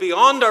God who's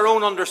beyond our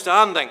own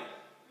understanding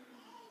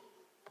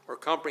or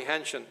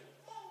comprehension.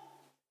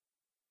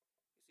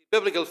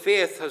 Biblical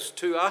faith has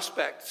two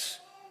aspects.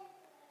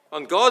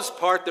 On God's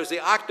part, there's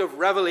the act of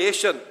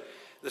revelation,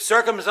 the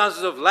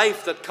circumstances of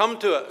life that come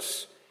to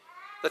us,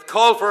 that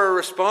call for a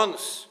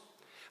response.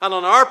 And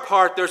on our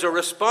part, there's a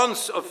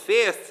response of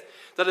faith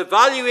that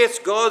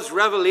evaluates God's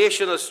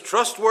revelation as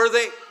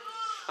trustworthy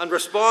and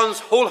responds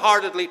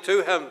wholeheartedly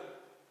to him.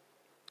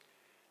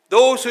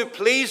 Those who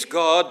please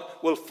God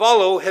will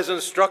follow his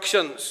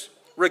instructions,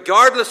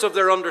 regardless of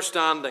their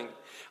understanding.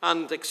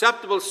 And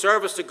acceptable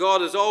service to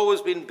God has always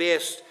been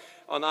based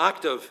on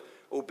active,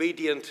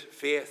 obedient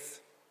faith.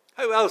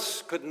 How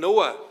else could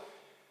Noah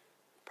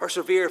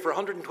persevere for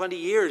 120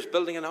 years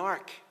building an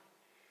ark?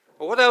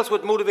 Or what else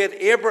would motivate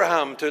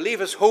Abraham to leave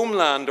his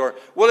homeland or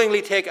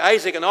willingly take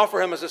Isaac and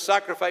offer him as a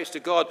sacrifice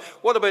to God?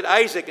 What about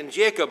Isaac and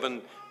Jacob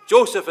and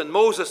Joseph and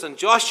Moses and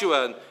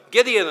Joshua and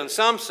Gideon and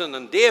Samson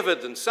and David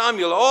and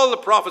Samuel, all the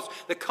prophets?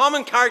 The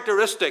common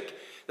characteristic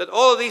that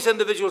all of these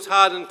individuals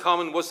had in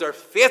common was their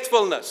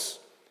faithfulness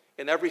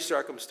in every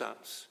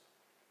circumstance.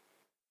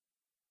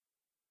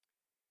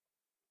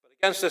 But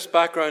against this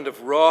background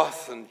of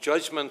wrath and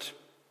judgment,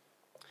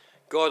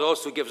 God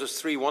also gives us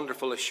three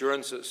wonderful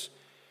assurances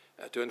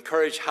to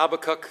encourage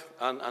Habakkuk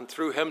and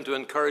through him to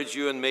encourage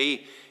you and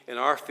me in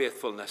our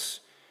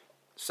faithfulness.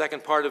 The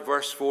second part of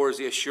verse 4 is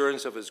the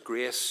assurance of his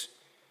grace.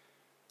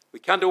 We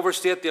can't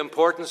overstate the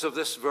importance of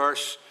this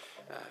verse.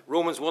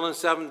 Romans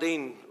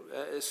 1:17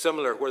 is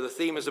similar, where the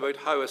theme is about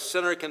how a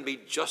sinner can be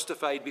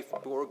justified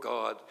before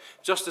God,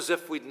 just as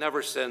if we'd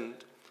never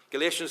sinned.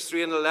 Galatians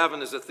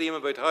 3:11 is a theme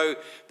about how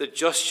the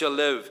just shall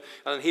live.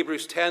 And in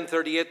Hebrews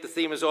 10:38, the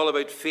theme is all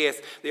about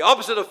faith. The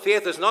opposite of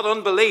faith is not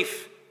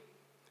unbelief.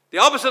 The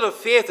opposite of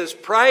faith is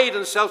pride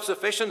and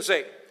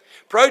self-sufficiency.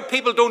 Proud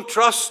people don't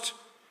trust.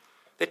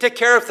 They take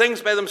care of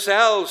things by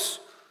themselves.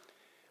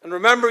 And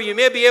remember, you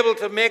may be able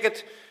to make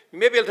it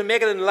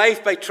in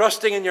life by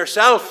trusting in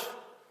yourself.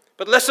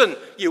 But listen,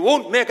 you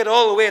won't make it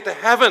all the way to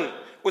heaven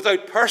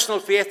without personal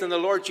faith in the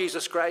Lord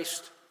Jesus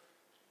Christ.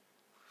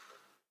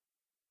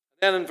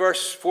 Then in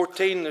verse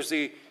 14, there's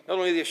not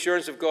only the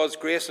assurance of God's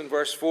grace in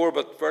verse 4,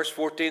 but verse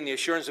 14, the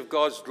assurance of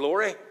God's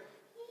glory,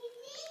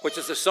 which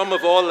is the sum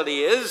of all that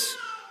he is.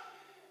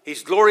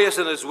 He's glorious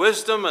in his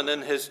wisdom and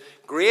in his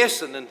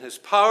grace and in his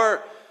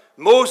power.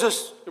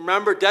 Moses,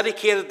 remember,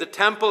 dedicated the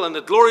temple and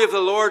the glory of the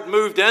Lord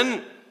moved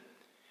in.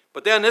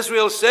 But then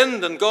Israel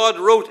sinned and God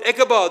wrote,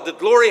 Ichabod, the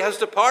glory has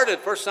departed,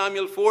 1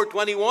 Samuel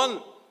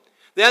 4:21.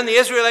 Then the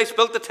Israelites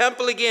built the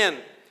temple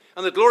again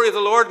and the glory of the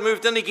Lord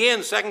moved in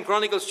again, 2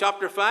 Chronicles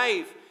chapter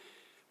 5.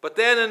 But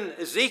then in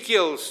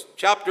Ezekiel's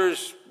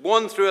chapters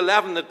 1 through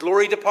 11, the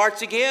glory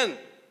departs again.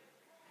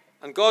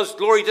 And God's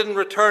glory didn't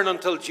return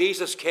until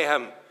Jesus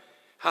came.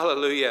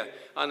 Hallelujah.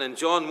 And in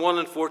John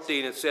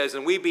 1:14 it says,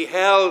 and we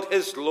beheld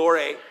his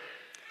glory.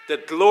 The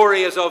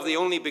glory is of the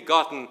only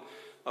begotten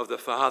of the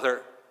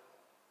Father.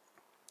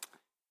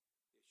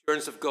 The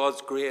assurance of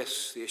God's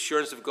grace, the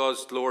assurance of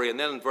God's glory. And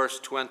then in verse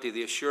 20,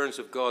 the assurance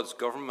of God's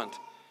government.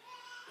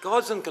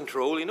 God's in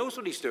control. He knows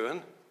what he's doing.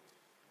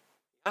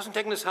 He hasn't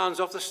taken his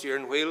hands off the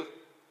steering wheel.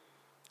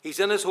 He's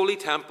in his holy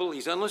temple.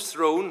 He's on his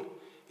throne.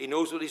 He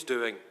knows what he's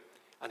doing.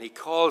 And he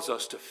calls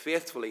us to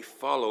faithfully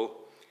follow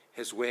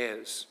his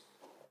ways.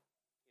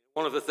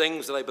 One of the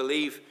things that I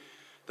believe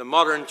the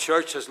modern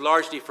church has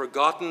largely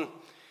forgotten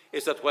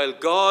is that while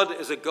God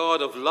is a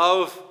God of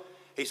love,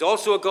 he's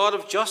also a God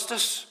of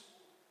justice.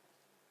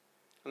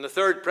 And the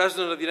third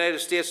president of the United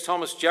States,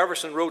 Thomas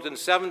Jefferson, wrote in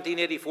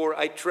 1784,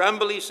 I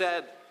tremble, he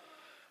said,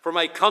 for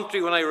my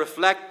country when I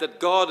reflect that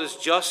God is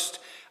just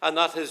and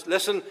that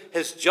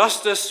his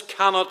justice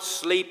cannot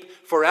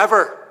sleep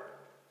forever.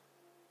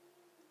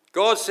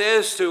 God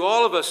says to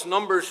all of us,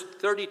 Numbers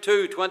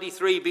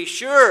 32:23, be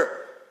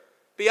sure,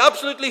 be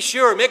absolutely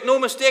sure, make no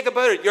mistake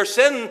about it, your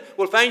sin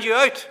will find you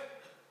out.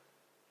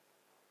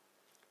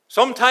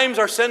 Sometimes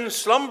our sins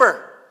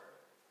slumber.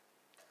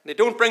 They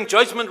don't bring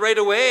judgment right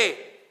away.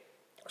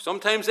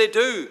 Sometimes they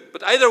do.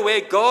 But either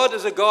way, God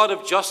is a God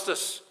of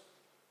justice.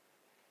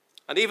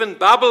 And even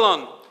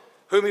Babylon,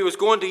 whom he was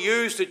going to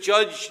use to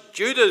judge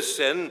Judah's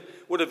sin,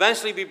 would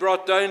eventually be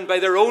brought down by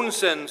their own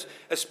sins,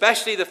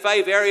 especially the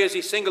 5 areas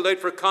he singled out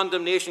for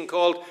condemnation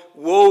called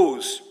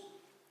woes.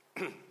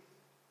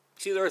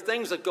 See, there are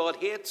things that God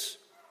hates,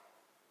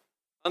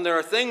 and there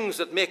are things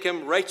that make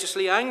him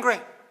righteously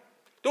angry.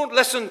 Don't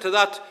listen to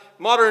that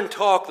modern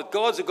talk that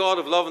God's a God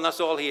of love and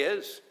that's all he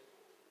is.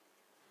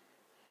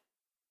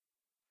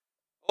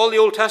 All the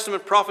Old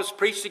Testament prophets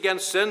preached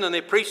against sin, and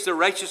they preached the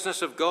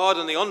righteousness of God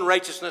and the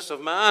unrighteousness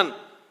of man.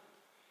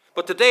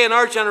 But today in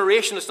our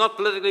generation, it's not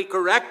politically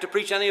correct to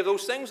preach any of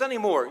those things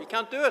anymore. You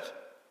can't do it.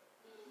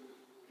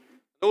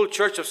 An old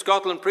Church of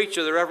Scotland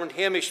preacher, the Reverend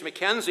Hamish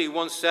Mackenzie,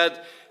 once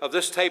said of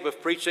this type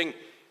of preaching,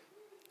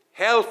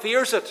 hell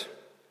fears it,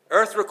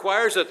 earth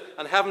requires it,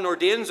 and heaven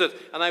ordains it,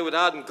 and I would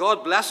add, and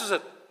God blesses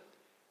it,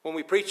 when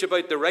we preach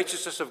about the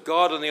righteousness of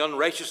God and the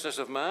unrighteousness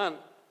of man.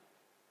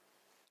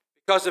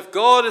 Because if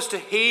God is to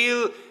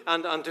heal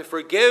and to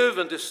forgive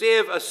and to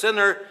save a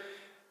sinner,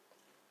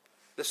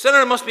 the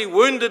sinner must be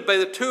wounded by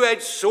the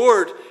two-edged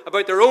sword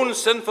about their own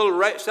sinful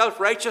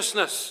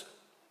self-righteousness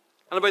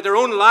and about their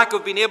own lack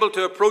of being able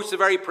to approach the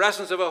very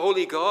presence of a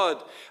holy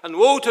God. And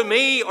woe to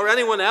me or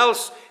anyone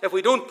else if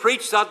we don't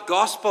preach that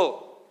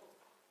gospel.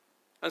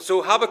 And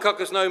so Habakkuk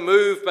is now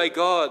moved by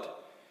God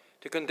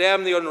to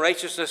condemn the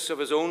unrighteousness of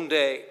his own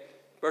day.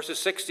 Verses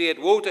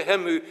 68, woe to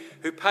him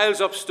who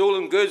piles up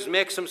stolen goods,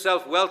 makes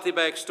himself wealthy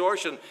by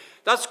extortion.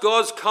 That's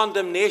God's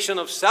condemnation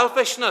of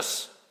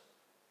selfishness,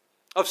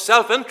 of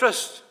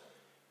self-interest.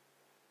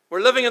 We're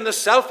living in the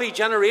selfie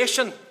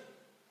generation.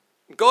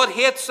 God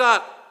hates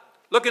that.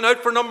 Looking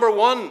out for number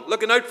one,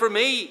 looking out for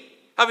me,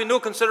 having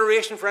no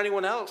consideration for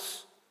anyone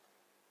else.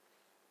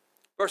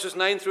 Verses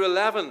 9 through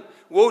 11.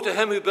 Woe to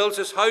him who builds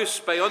his house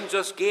by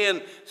unjust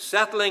gain,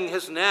 settling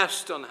his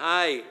nest on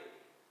high.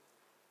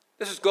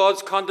 This is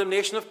God's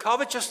condemnation of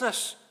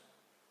covetousness.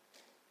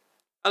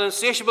 An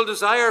insatiable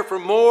desire for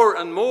more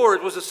and more.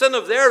 It was the sin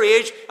of their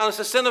age, and it's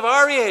the sin of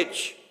our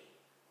age.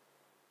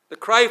 The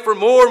cry for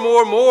more,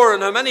 more, more,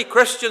 and how many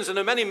Christians and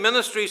how many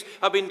ministries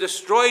have been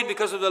destroyed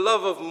because of the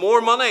love of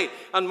more money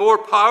and more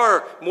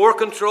power, more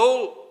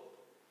control.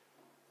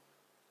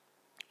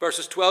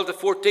 Verses 12 to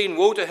 14,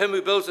 woe to him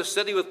who builds a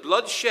city with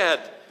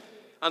bloodshed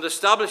and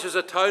establishes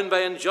a town by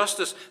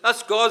injustice.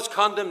 That's God's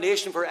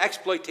condemnation for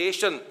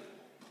exploitation,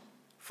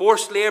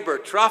 forced labor,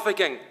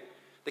 trafficking,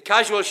 the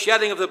casual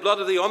shedding of the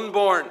blood of the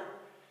unborn,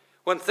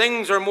 when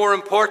things are more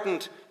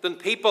important than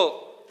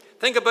people.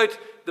 Think about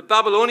the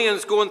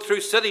Babylonians going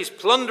through cities,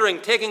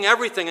 plundering, taking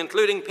everything,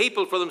 including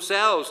people, for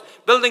themselves,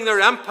 building their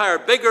empire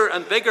bigger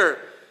and bigger.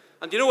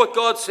 And you know what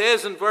God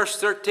says in verse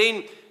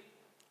 13?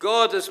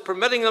 God is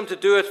permitting them to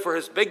do it for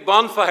his big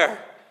bonfire,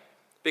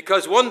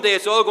 because one day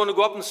it's all going to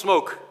go up in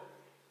smoke,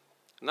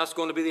 and that's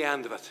going to be the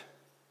end of it.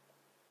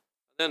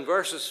 Then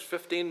verses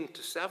 15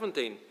 to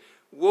 17,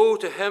 woe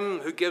to him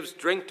who gives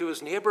drink to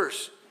his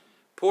neighbors,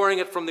 pouring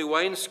it from the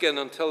wineskin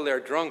until they're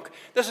drunk.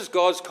 This is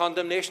God's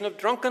condemnation of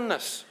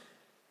drunkenness.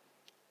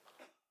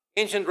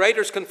 Ancient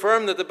writers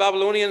confirm that the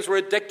Babylonians were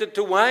addicted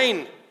to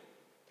wine.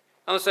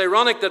 And it's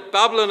ironic that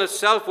Babylon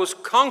itself was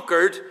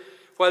conquered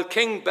while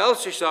King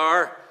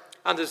Belshazzar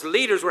and his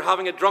leaders were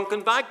having a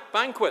drunken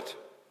banquet.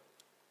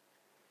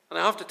 And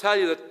I have to tell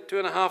you that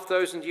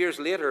 2,500 years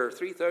later,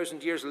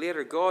 3,000 years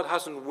later, God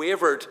hasn't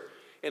wavered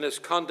in his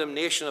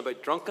condemnation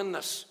about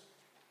drunkenness,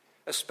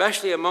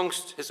 especially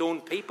amongst his own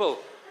people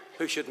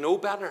who should know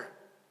better.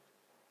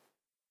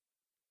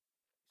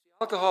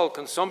 Alcohol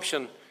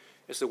consumption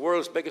is the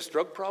world's biggest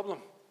drug problem.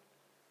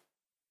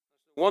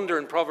 No wonder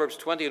in Proverbs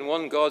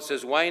 20:1 God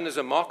says, wine is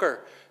a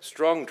mocker,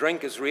 strong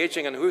drink is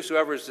raging, and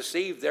whosoever is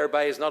deceived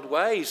thereby is not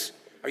wise.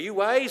 Are you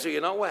wise or are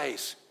you not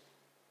wise?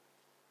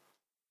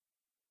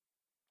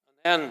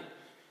 And then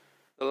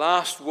the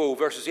last woe,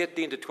 verses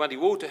 18 to 20.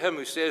 Woe to him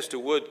who says to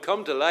wood,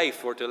 come to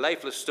life, or to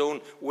lifeless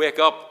stone, wake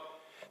up.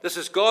 This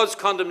is God's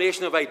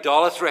condemnation of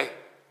idolatry.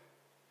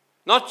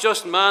 Not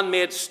just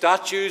man-made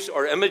statues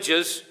or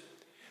images,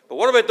 but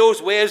what about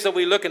those ways that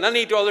we look in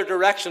any other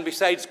direction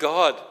besides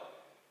God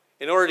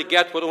in order to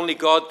get what only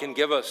God can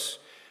give us?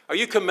 Are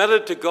you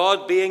committed to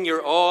God being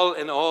your all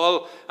in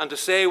all, and to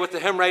say with the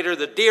hymn writer,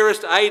 the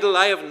dearest idol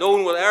I have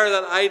known, whate'er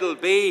that idol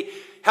be,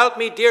 help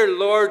me, dear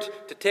Lord,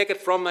 to take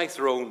it from thy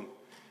throne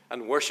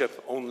and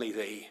worship only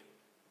thee.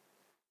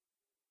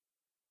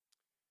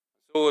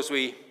 So as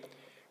we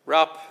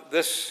wrap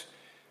this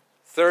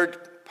third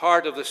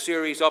part of the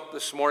series up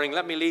this morning,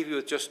 let me leave you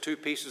with just two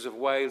pieces of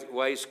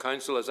wise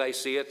counsel as I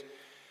see it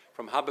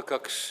from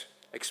Habakkuk's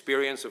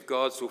experience of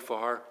God so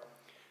far.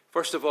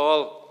 First of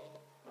all,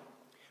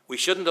 we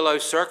shouldn't allow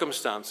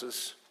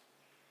circumstances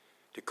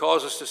to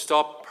cause us to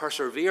stop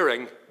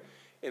persevering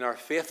in our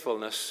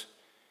faithfulness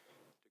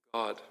to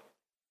God.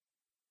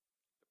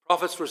 The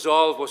prophet's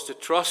resolve was to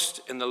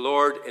trust in the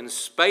Lord in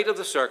spite of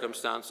the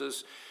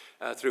circumstances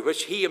through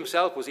which he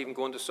himself was even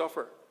going to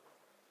suffer.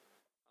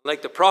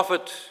 Like the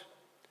prophet,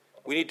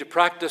 we need to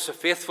practice a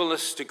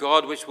faithfulness to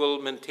God which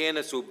will maintain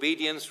its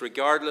obedience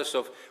regardless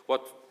of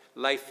what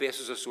life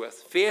faces us with.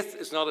 Faith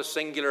is not a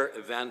singular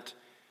event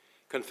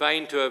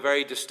confined to a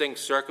very distinct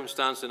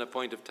circumstance in a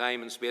point of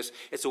time and space.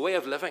 It's a way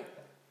of living.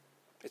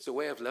 It's a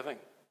way of living.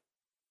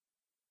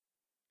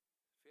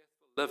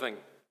 Faithful living in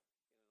an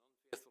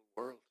unfaithful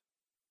world.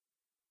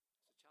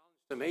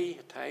 It's a challenge to me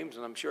at times,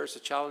 and I'm sure it's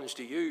a challenge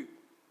to you,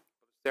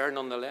 but it's there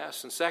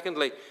nonetheless. And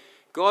secondly,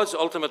 God's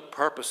ultimate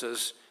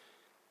purposes,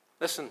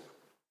 listen,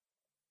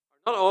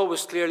 are not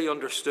always clearly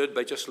understood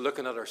by just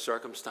looking at our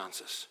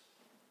circumstances.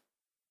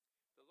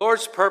 The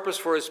Lord's purpose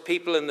for his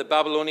people in the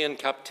Babylonian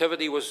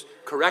captivity was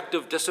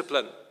corrective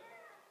discipline.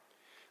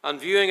 And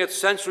viewing it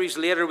centuries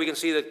later, we can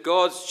see that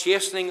God's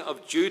chastening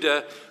of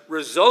Judah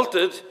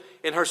resulted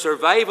in her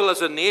survival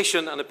as a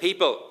nation and a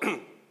people.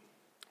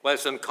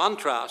 Whilst in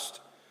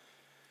contrast,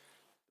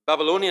 the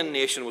Babylonian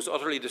nation was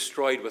utterly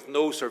destroyed with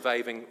no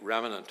surviving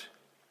remnant.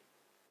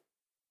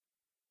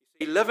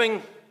 You see,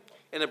 living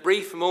in a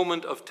brief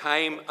moment of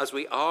time, as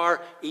we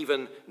are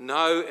even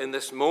now in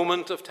this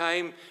moment of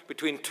time,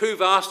 between two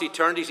vast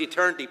eternities,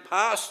 eternity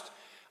past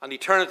and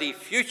eternity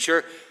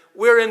future,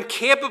 we're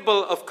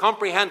incapable of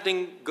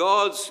comprehending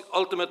God's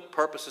ultimate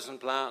purposes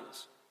and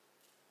plans.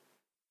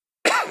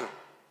 I'll just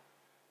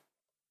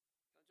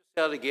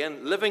say that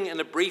again. Living in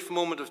a brief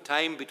moment of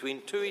time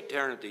between two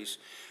eternities,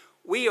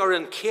 we are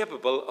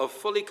incapable of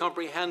fully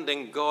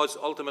comprehending God's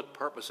ultimate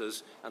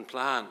purposes and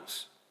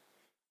plans.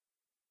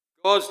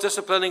 God's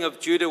disciplining of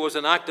Judah was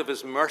an act of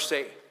his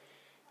mercy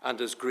and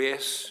his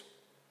grace.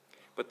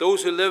 But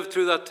those who lived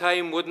through that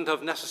time wouldn't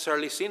have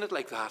necessarily seen it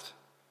like that.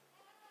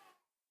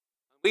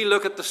 We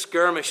look at the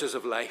skirmishes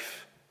of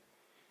life,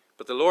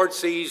 but the Lord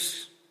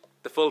sees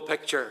the full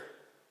picture.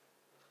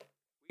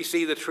 We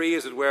see the tree,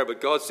 as it were,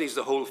 but God sees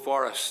the whole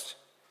forest.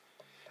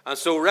 And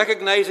so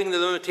recognizing the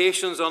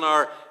limitations on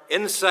our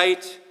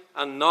insight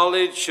and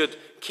knowledge should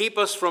keep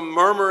us from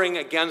murmuring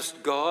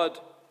against God.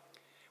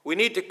 We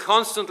need to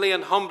constantly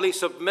and humbly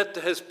submit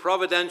to his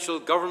providential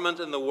government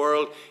in the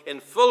world in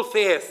full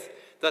faith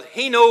that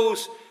he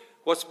knows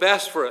what's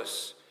best for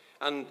us,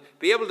 and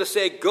be able to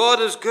say, God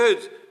is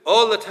good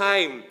all the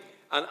time,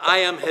 and I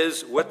am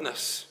his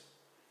witness.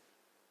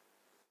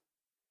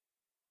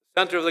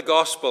 The center of the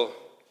gospel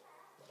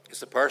is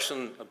the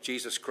person of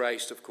Jesus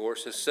Christ, of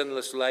course, his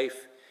sinless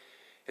life,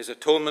 his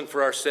atonement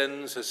for our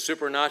sins, his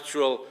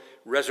supernatural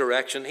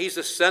resurrection. He's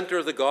the center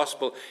of the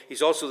gospel.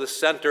 He's also the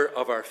center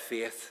of our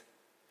faith.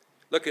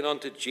 Looking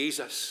unto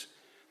Jesus,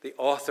 the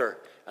author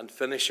and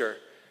finisher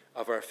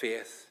of our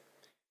faith.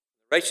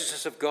 The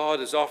righteousness of God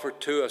is offered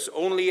to us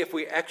only if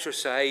we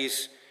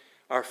exercise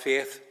our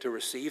faith to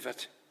receive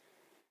it.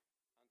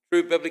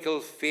 True biblical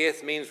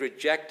faith means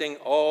rejecting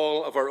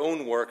all of our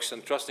own works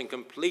and trusting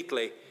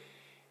completely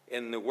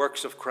in the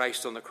works of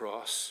Christ on the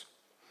cross.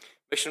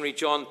 Missionary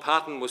John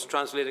Paton was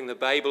translating the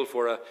Bible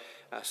for a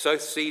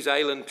South Seas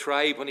island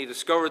tribe when he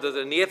discovered that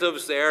the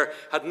natives there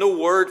had no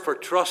word for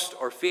trust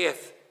or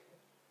faith.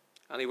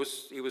 And he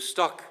was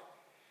stuck.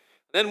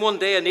 Then one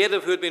day a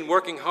native who had been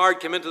working hard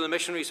came into the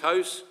missionary's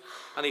house,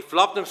 and he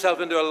flopped himself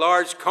into a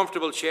large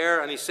comfortable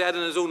chair, and he said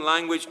in his own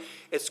language,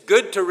 "It's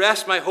good to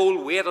rest my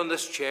whole weight on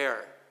this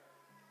chair."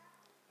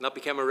 And that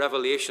became a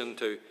revelation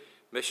to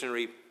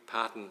missionary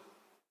Paton.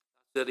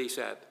 That he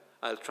said,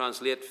 I'll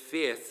translate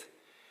faith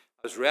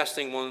as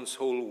resting one's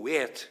whole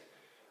weight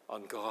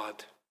on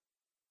God.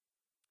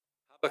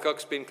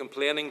 Habakkuk's been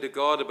complaining to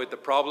God about the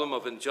problem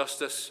of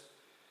injustice.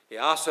 He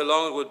asked how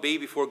long it would be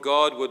before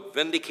God would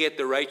vindicate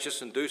the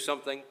righteous and do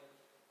something.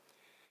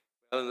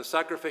 Well, in the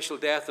sacrificial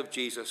death of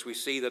Jesus, we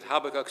see that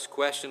Habakkuk's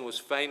question was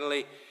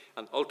finally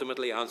and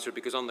ultimately answered,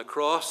 because on the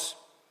cross,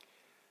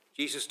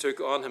 Jesus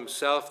took on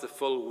himself the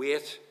full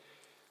weight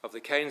of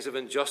the kinds of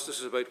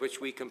injustices about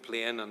which we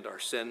complain and our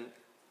sin. In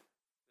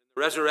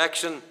the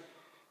resurrection,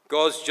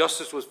 God's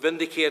justice was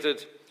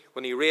vindicated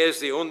when he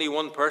raised the only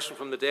one person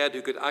from the dead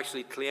who could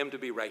actually claim to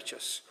be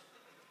righteous.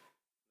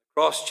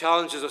 The cross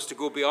challenges us to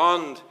go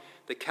beyond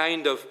the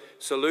kind of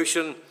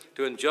solution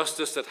to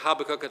injustice that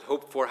Habakkuk had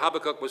hoped for.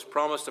 Habakkuk was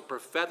promised a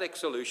prophetic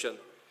solution.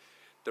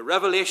 The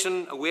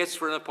revelation awaits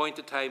for an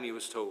appointed time, he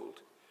was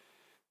told.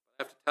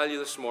 I have to tell you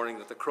this morning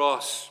that the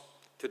cross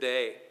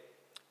today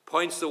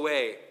points the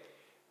way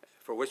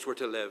for which we're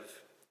to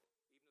live.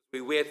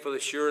 We wait for the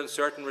sure and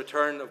certain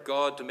return of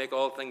God to make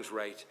all things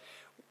right.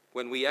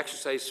 When we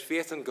exercise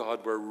faith in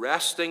God, we're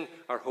resting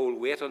our whole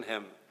weight on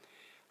him.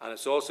 And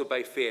it's also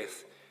by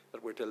faith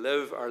that we're to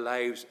live our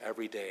lives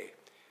every day,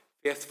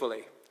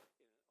 faithfully,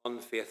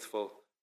 unfaithful